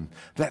showing them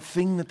that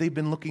thing that they've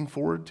been looking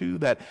forward to,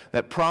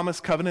 that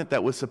promised covenant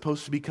that was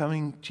supposed to be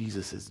coming.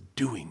 Jesus is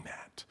doing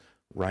that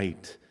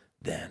right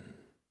then.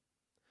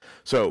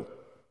 So,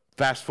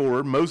 fast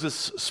forward,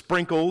 Moses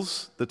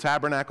sprinkles the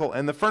tabernacle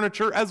and the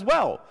furniture as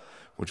well,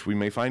 which we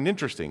may find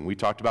interesting. We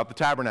talked about the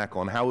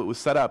tabernacle and how it was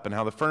set up and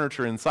how the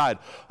furniture inside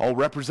all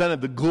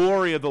represented the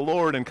glory of the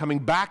Lord and coming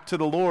back to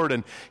the Lord.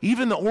 And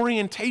even the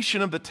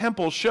orientation of the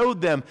temple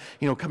showed them,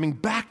 coming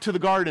back to the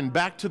garden,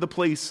 back to the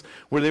place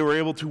where they were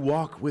able to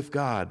walk with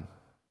God.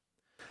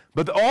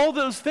 But all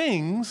those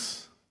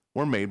things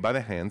were made by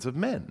the hands of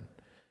men.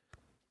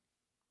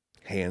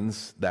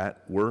 Hands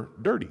that were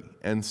dirty.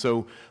 And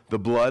so the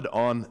blood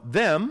on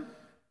them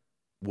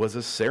was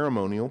a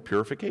ceremonial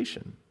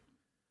purification.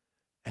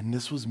 And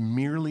this was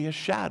merely a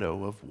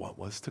shadow of what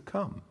was to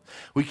come.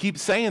 We keep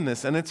saying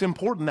this, and it's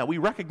important that we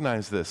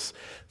recognize this.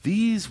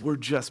 These were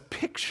just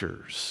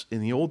pictures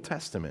in the Old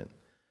Testament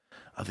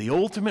of the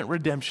ultimate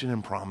redemption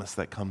and promise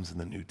that comes in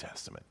the New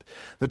Testament.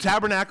 The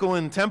tabernacle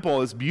and temple,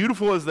 as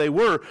beautiful as they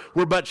were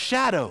but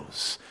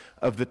shadows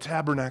of the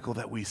tabernacle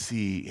that we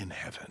see in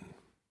heaven.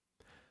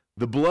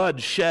 The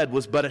blood shed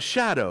was but a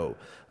shadow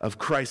of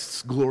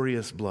Christ's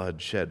glorious blood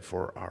shed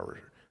for our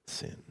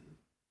sin.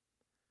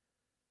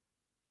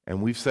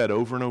 And we've said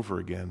over and over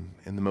again,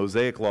 in the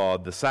Mosaic Law,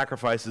 the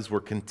sacrifices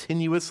were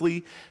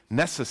continuously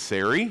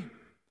necessary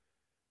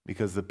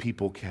because the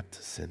people kept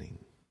sinning.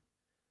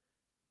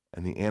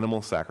 And the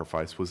animal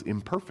sacrifice was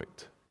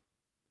imperfect.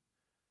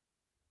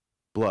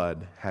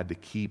 Blood had to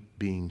keep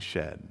being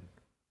shed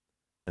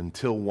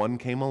until one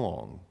came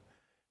along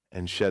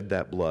and shed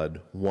that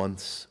blood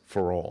once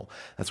for all.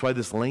 That's why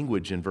this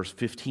language in verse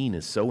 15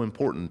 is so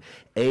important.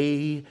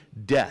 A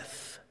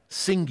death,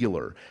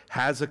 singular,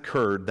 has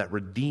occurred that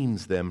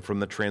redeems them from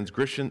the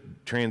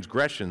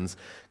transgressions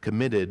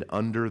committed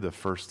under the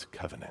first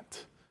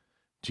covenant.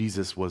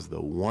 Jesus was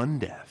the one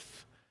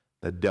death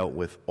that dealt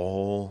with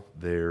all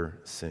their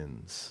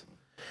sins.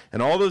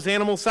 And all those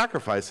animal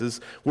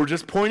sacrifices were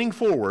just pointing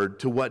forward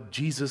to what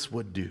Jesus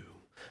would do.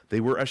 They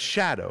were a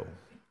shadow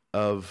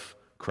of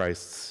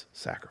Christ's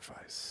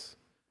sacrifice.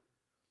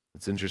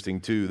 It's interesting,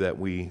 too, that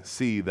we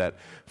see that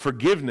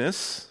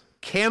forgiveness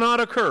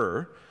cannot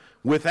occur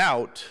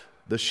without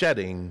the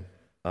shedding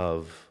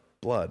of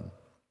blood.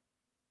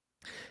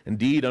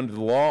 Indeed, under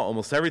the law,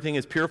 almost everything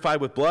is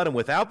purified with blood, and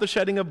without the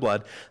shedding of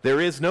blood,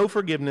 there is no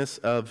forgiveness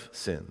of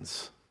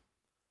sins.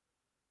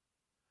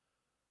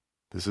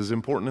 This is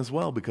important as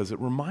well because it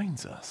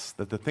reminds us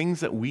that the things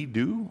that we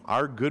do,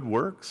 our good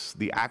works,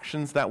 the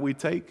actions that we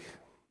take,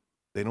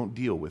 they don't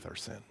deal with our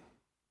sin.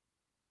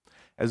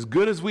 As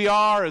good as we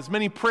are, as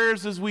many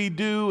prayers as we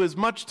do, as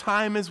much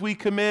time as we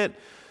commit,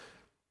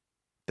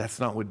 that's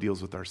not what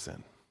deals with our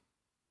sin.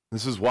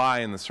 This is why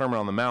in the Sermon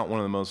on the Mount, one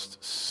of the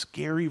most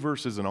scary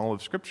verses in all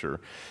of Scripture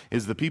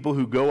is the people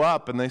who go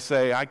up and they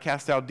say, I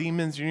cast out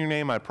demons in your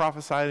name, I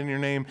prophesied in your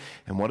name,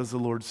 and what does the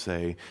Lord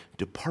say?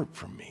 Depart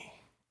from me,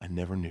 I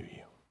never knew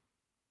you.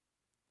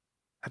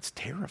 That's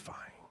terrifying.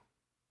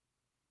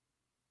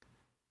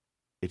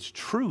 It's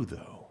true,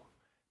 though,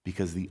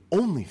 because the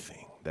only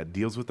thing that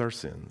deals with our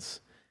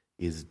sins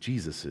is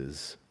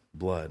Jesus'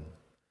 blood.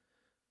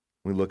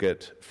 We look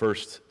at 1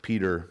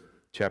 Peter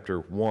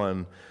chapter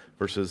 1,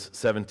 verses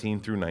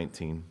 17 through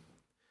 19.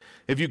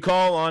 If you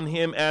call on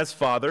him as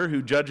Father,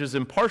 who judges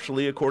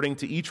impartially according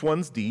to each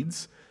one's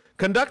deeds,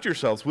 conduct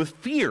yourselves with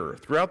fear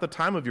throughout the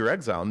time of your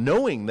exile,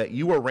 knowing that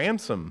you are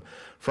ransomed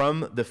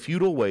from the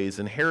futile ways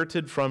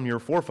inherited from your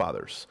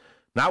forefathers,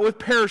 not with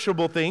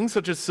perishable things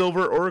such as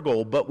silver or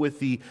gold, but with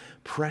the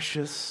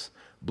precious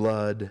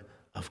blood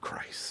of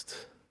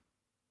Christ,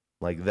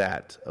 like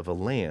that of a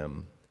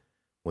lamb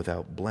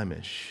without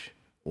blemish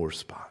or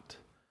spot.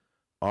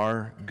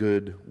 Our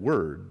good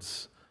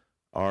words,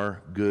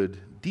 our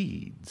good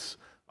deeds,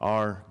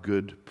 our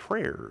good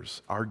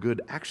prayers, our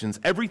good actions,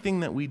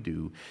 everything that we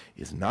do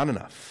is not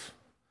enough.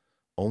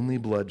 Only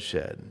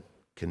bloodshed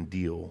can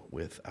deal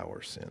with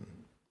our sin.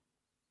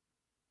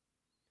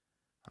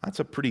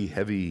 That's a pretty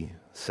heavy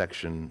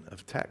section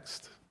of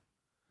text.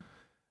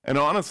 And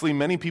honestly,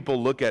 many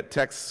people look at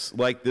texts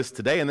like this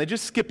today and they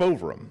just skip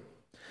over them.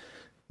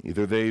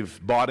 Either they've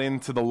bought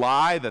into the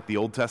lie that the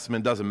Old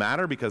Testament doesn't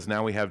matter because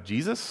now we have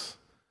Jesus.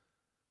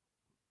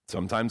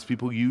 Sometimes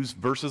people use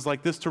verses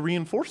like this to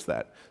reinforce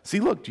that.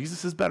 See, look,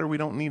 Jesus is better. We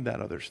don't need that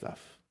other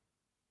stuff.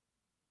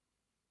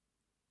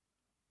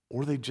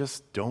 Or they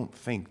just don't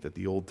think that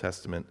the Old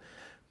Testament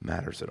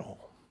matters at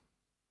all.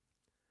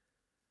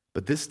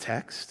 But this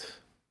text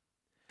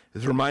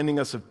is reminding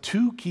us of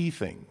two key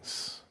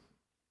things.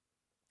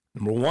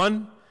 Number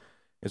one,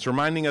 it's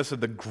reminding us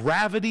of the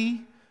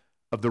gravity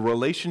of the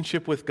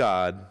relationship with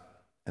God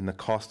and the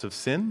cost of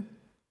sin.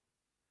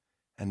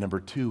 And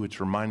number two, it's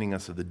reminding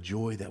us of the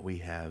joy that we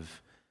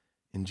have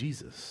in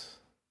Jesus.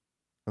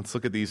 Let's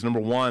look at these. Number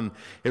one,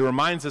 it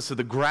reminds us of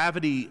the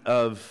gravity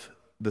of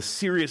the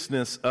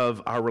seriousness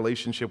of our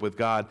relationship with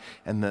God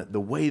and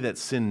the way that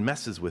sin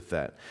messes with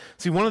that.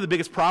 See, one of the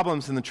biggest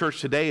problems in the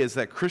church today is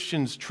that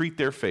Christians treat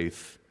their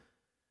faith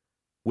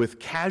with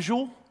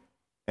casual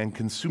and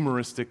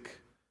consumeristic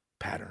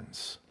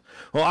patterns.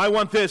 Well, I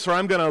want this, or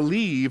I'm going to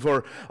leave,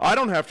 or I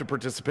don't have to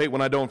participate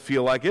when I don't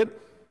feel like it.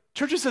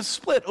 Churches have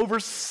split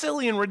over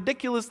silly and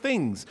ridiculous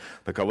things.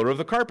 The color of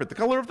the carpet, the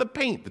color of the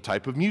paint, the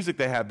type of music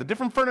they have, the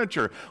different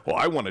furniture. Well,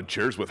 I wanted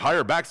chairs with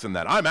higher backs than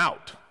that. I'm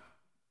out.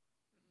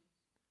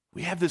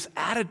 We have this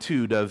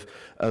attitude of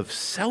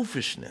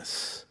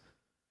selfishness,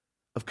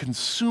 of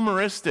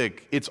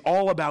consumeristic, it's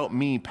all about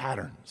me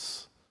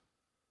patterns.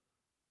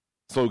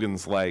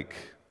 Slogans like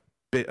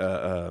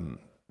Burger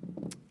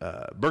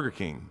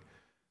King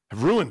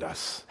have ruined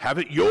us. Have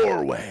it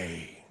your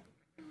way.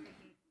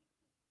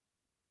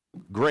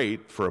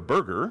 Great for a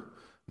burger,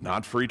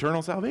 not for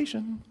eternal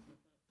salvation.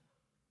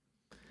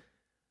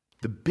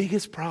 The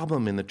biggest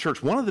problem in the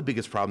church, one of the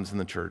biggest problems in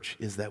the church,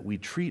 is that we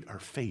treat our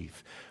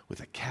faith with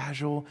a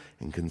casual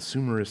and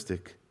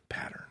consumeristic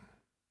pattern.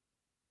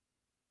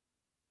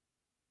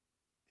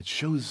 It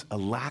shows a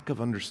lack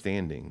of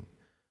understanding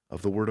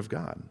of the Word of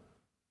God.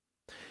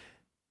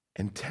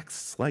 And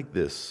texts like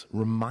this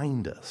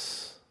remind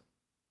us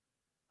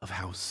of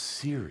how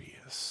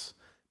serious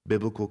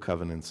biblical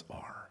covenants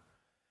are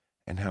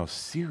and how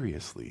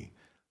seriously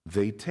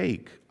they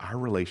take our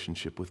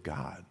relationship with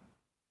God.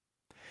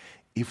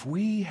 If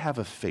we have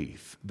a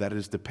faith that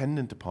is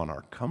dependent upon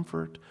our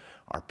comfort,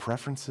 our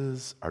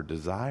preferences, our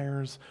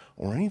desires,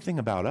 or anything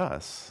about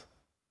us,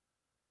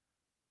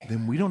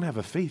 then we don't have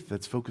a faith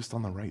that's focused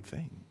on the right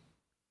thing.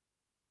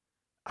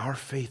 Our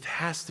faith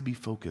has to be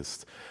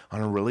focused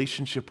on a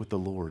relationship with the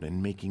Lord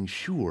and making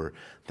sure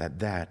that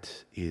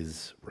that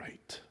is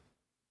right.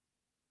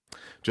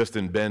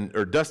 Dustin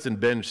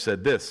Benge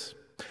said this,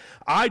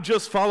 "I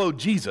just follow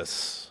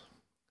Jesus."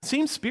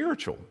 Seems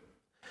spiritual,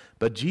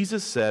 but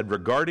Jesus said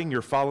regarding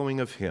your following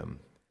of him,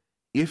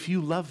 "If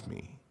you love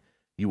me,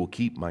 you will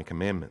keep my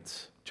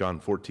commandments." John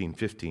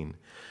 14:15.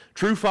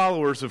 True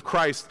followers of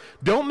Christ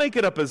don't make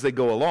it up as they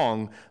go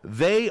along.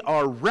 They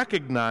are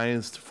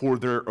recognized for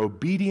their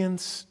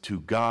obedience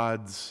to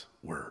God's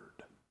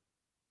word.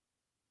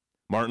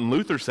 Martin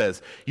Luther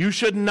says, "You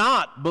should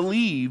not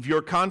believe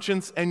your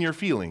conscience and your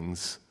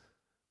feelings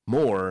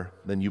more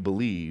than you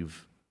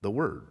believe the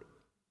word."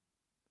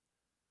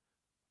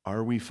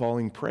 Are we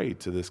falling prey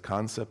to this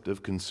concept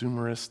of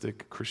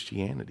consumeristic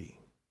Christianity?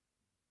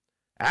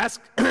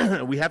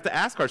 We have to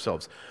ask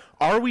ourselves,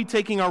 are we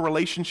taking our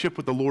relationship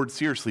with the Lord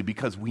seriously?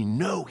 Because we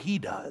know he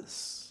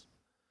does.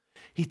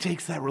 He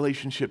takes that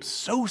relationship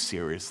so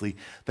seriously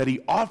that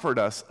he offered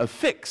us a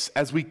fix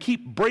as we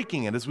keep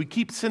breaking it, as we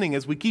keep sinning,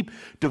 as we keep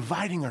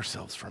dividing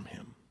ourselves from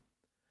him.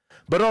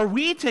 But are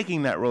we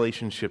taking that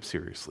relationship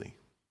seriously?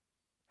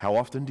 How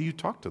often do you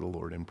talk to the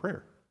Lord in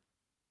prayer?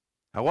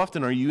 How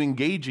often are you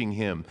engaging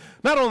him,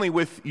 not only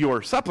with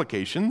your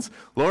supplications,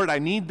 Lord, I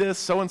need this,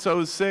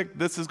 so-and-so is sick,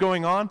 this is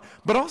going on,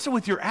 but also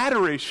with your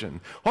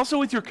adoration, also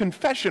with your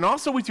confession,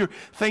 also with your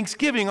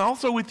thanksgiving,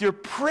 also with your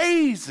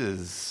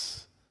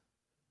praises.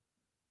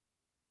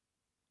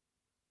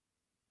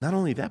 Not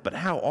only that, but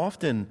how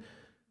often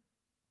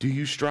do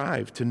you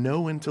strive to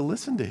know and to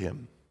listen to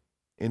him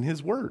in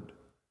his word?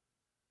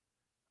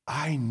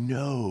 I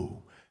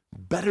know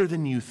better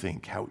than you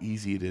think how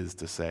easy it is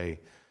to say,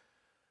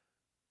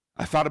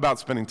 I thought about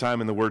spending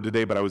time in the Word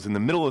today, but I was in the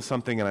middle of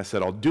something and I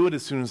said, I'll do it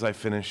as soon as I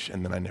finish,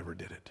 and then I never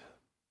did it.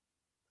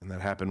 And that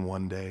happened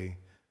one day,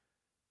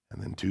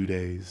 and then 2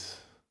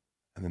 days,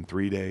 and then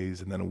 3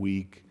 days, and then a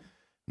week,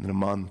 and then a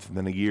month, and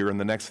then a year, and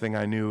the next thing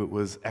I knew, it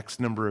was X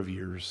number of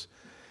years,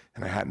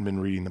 and I hadn't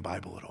been reading the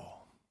Bible at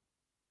all.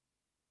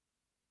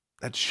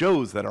 That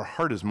shows that our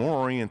heart is more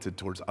oriented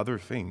towards other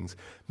things,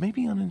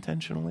 maybe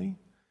unintentionally.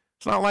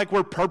 It's not like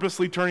we're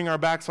purposely turning our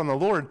backs on the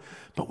Lord,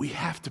 but we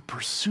have to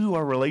pursue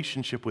our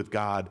relationship with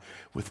God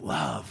with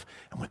love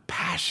and with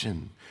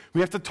passion.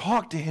 We have to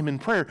talk to him in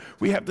prayer.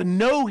 We have to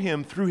know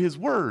him through his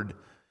word.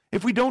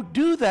 If we don't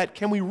do that,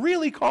 can we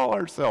really call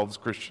ourselves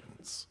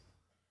Christians?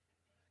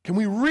 Can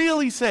we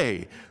really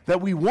say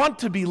that we want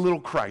to be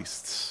little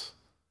Christs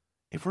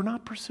if we're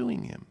not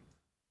pursuing him?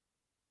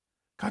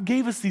 God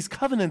gave us these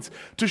covenants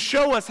to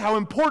show us how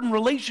important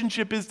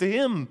relationship is to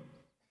him.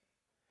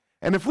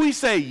 And if we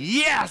say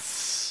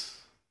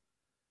yes,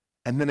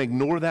 and then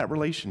ignore that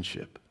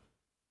relationship,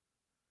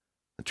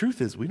 the truth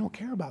is we don't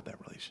care about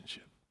that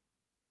relationship.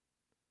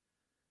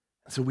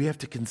 So we have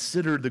to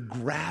consider the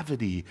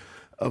gravity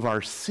of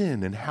our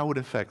sin and how it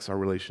affects our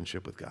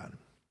relationship with God.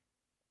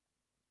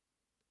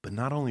 But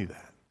not only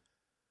that,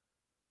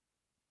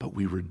 but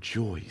we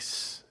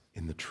rejoice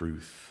in the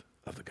truth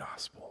of the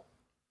gospel.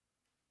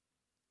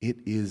 It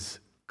is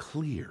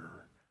clear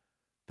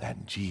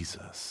that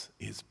Jesus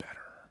is better.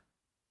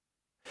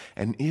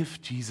 And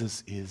if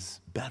Jesus is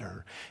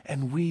better,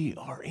 and we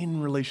are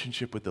in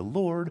relationship with the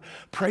Lord,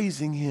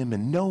 praising him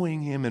and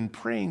knowing him and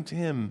praying to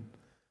him,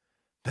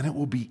 then it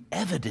will be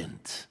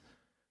evident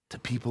to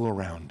people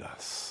around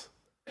us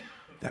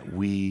that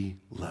we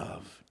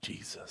love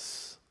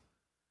Jesus.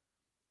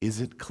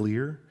 Is it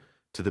clear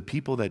to the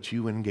people that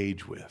you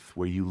engage with,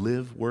 where you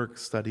live, work,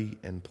 study,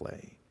 and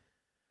play,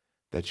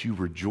 that you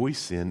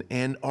rejoice in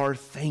and are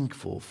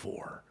thankful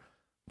for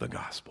the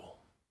gospel?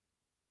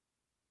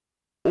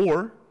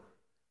 Or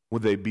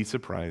would they be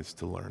surprised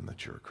to learn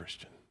that you're a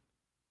Christian?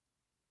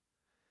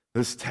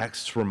 This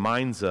text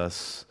reminds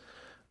us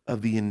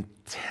of the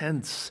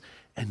intense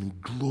and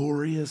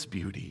glorious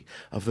beauty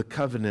of the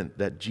covenant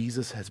that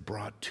Jesus has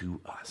brought to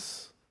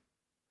us.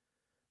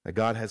 That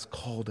God has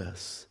called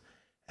us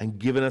and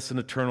given us an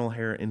eternal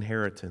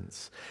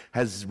inheritance,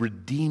 has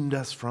redeemed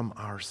us from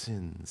our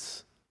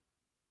sins.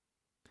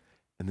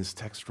 And this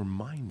text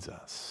reminds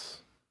us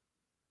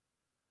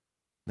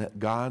that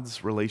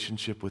God's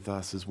relationship with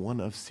us is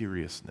one of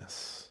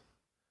seriousness,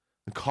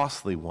 a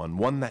costly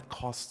one that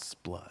costs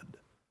blood,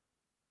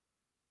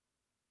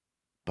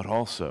 but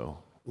also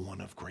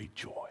one of great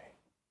joy.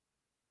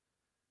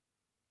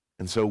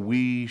 And so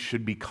we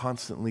should be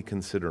constantly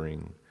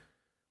considering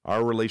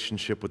our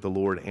relationship with the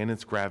Lord and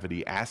its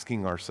gravity,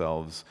 asking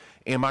ourselves,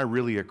 am I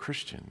really a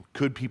Christian?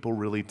 Could people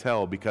really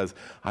tell? Because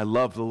I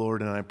love the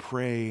Lord and I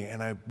pray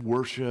and I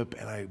worship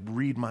and I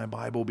read my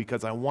Bible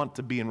because I want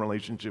to be in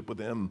relationship with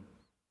Him.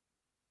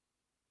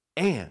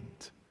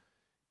 And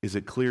is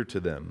it clear to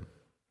them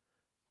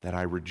that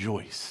I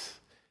rejoice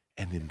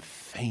and am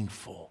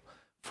thankful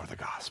for the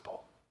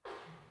gospel?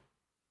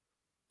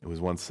 It was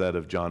once said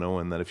of John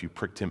Owen that if you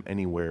pricked him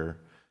anywhere,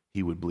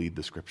 he would bleed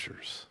the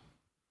scriptures.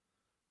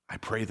 I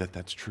pray that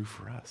that's true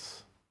for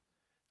us.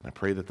 And I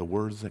pray that the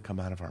words that come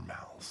out of our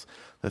mouths,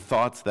 the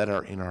thoughts that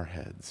are in our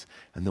heads,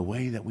 and the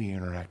way that we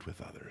interact with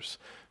others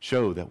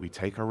show that we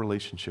take our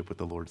relationship with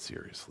the Lord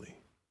seriously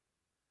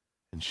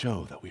and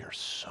show that we are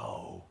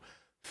so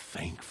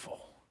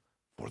thankful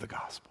for the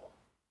gospel.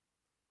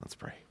 Let's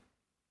pray.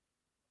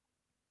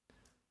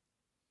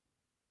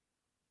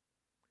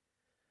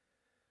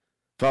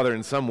 Father,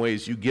 in some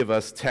ways you give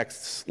us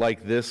texts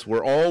like this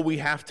where all we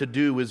have to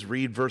do is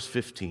read verse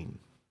 15.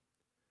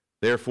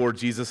 Therefore,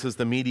 Jesus is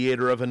the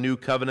mediator of a new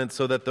covenant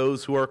so that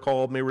those who are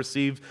called may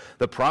receive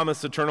the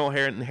promised eternal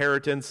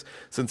inheritance,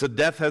 since a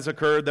death has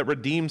occurred that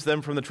redeems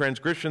them from the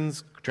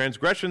transgressions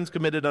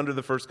committed under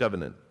the first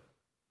covenant.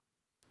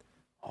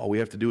 All we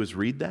have to do is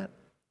read that,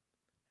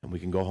 and we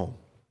can go home.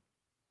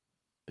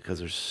 Because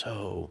there's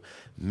so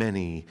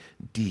many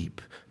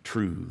deep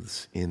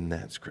truths in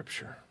that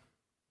scripture.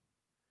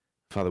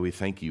 Father, we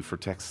thank you for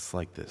texts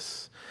like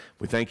this.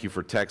 We thank you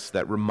for texts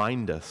that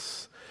remind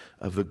us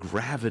of the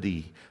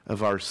gravity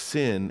of our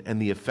sin and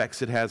the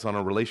effects it has on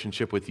our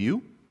relationship with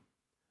you,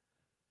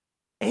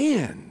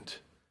 and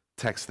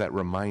texts that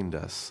remind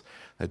us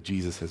that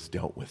Jesus has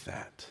dealt with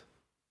that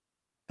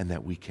and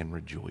that we can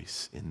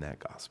rejoice in that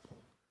gospel.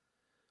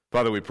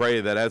 Father, we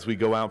pray that as we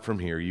go out from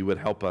here, you would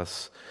help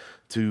us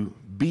to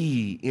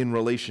be in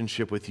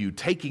relationship with you,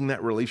 taking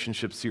that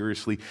relationship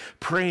seriously,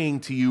 praying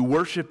to you,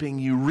 worshiping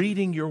you,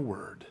 reading your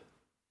word,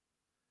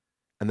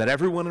 and that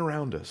everyone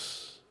around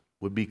us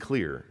would be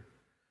clear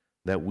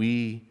that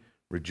we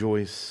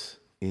rejoice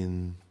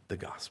in the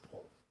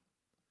gospel.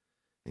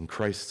 In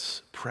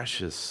Christ's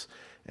precious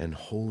and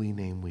holy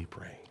name we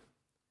pray.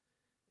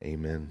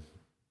 Amen.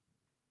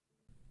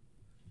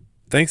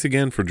 Thanks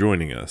again for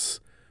joining us.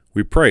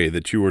 We pray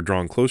that you are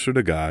drawn closer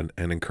to God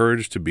and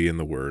encouraged to be in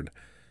the Word.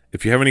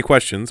 If you have any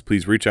questions,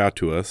 please reach out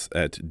to us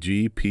at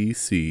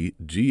gpcga.org.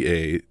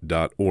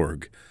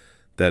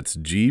 That's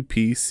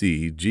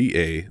gpcga.org.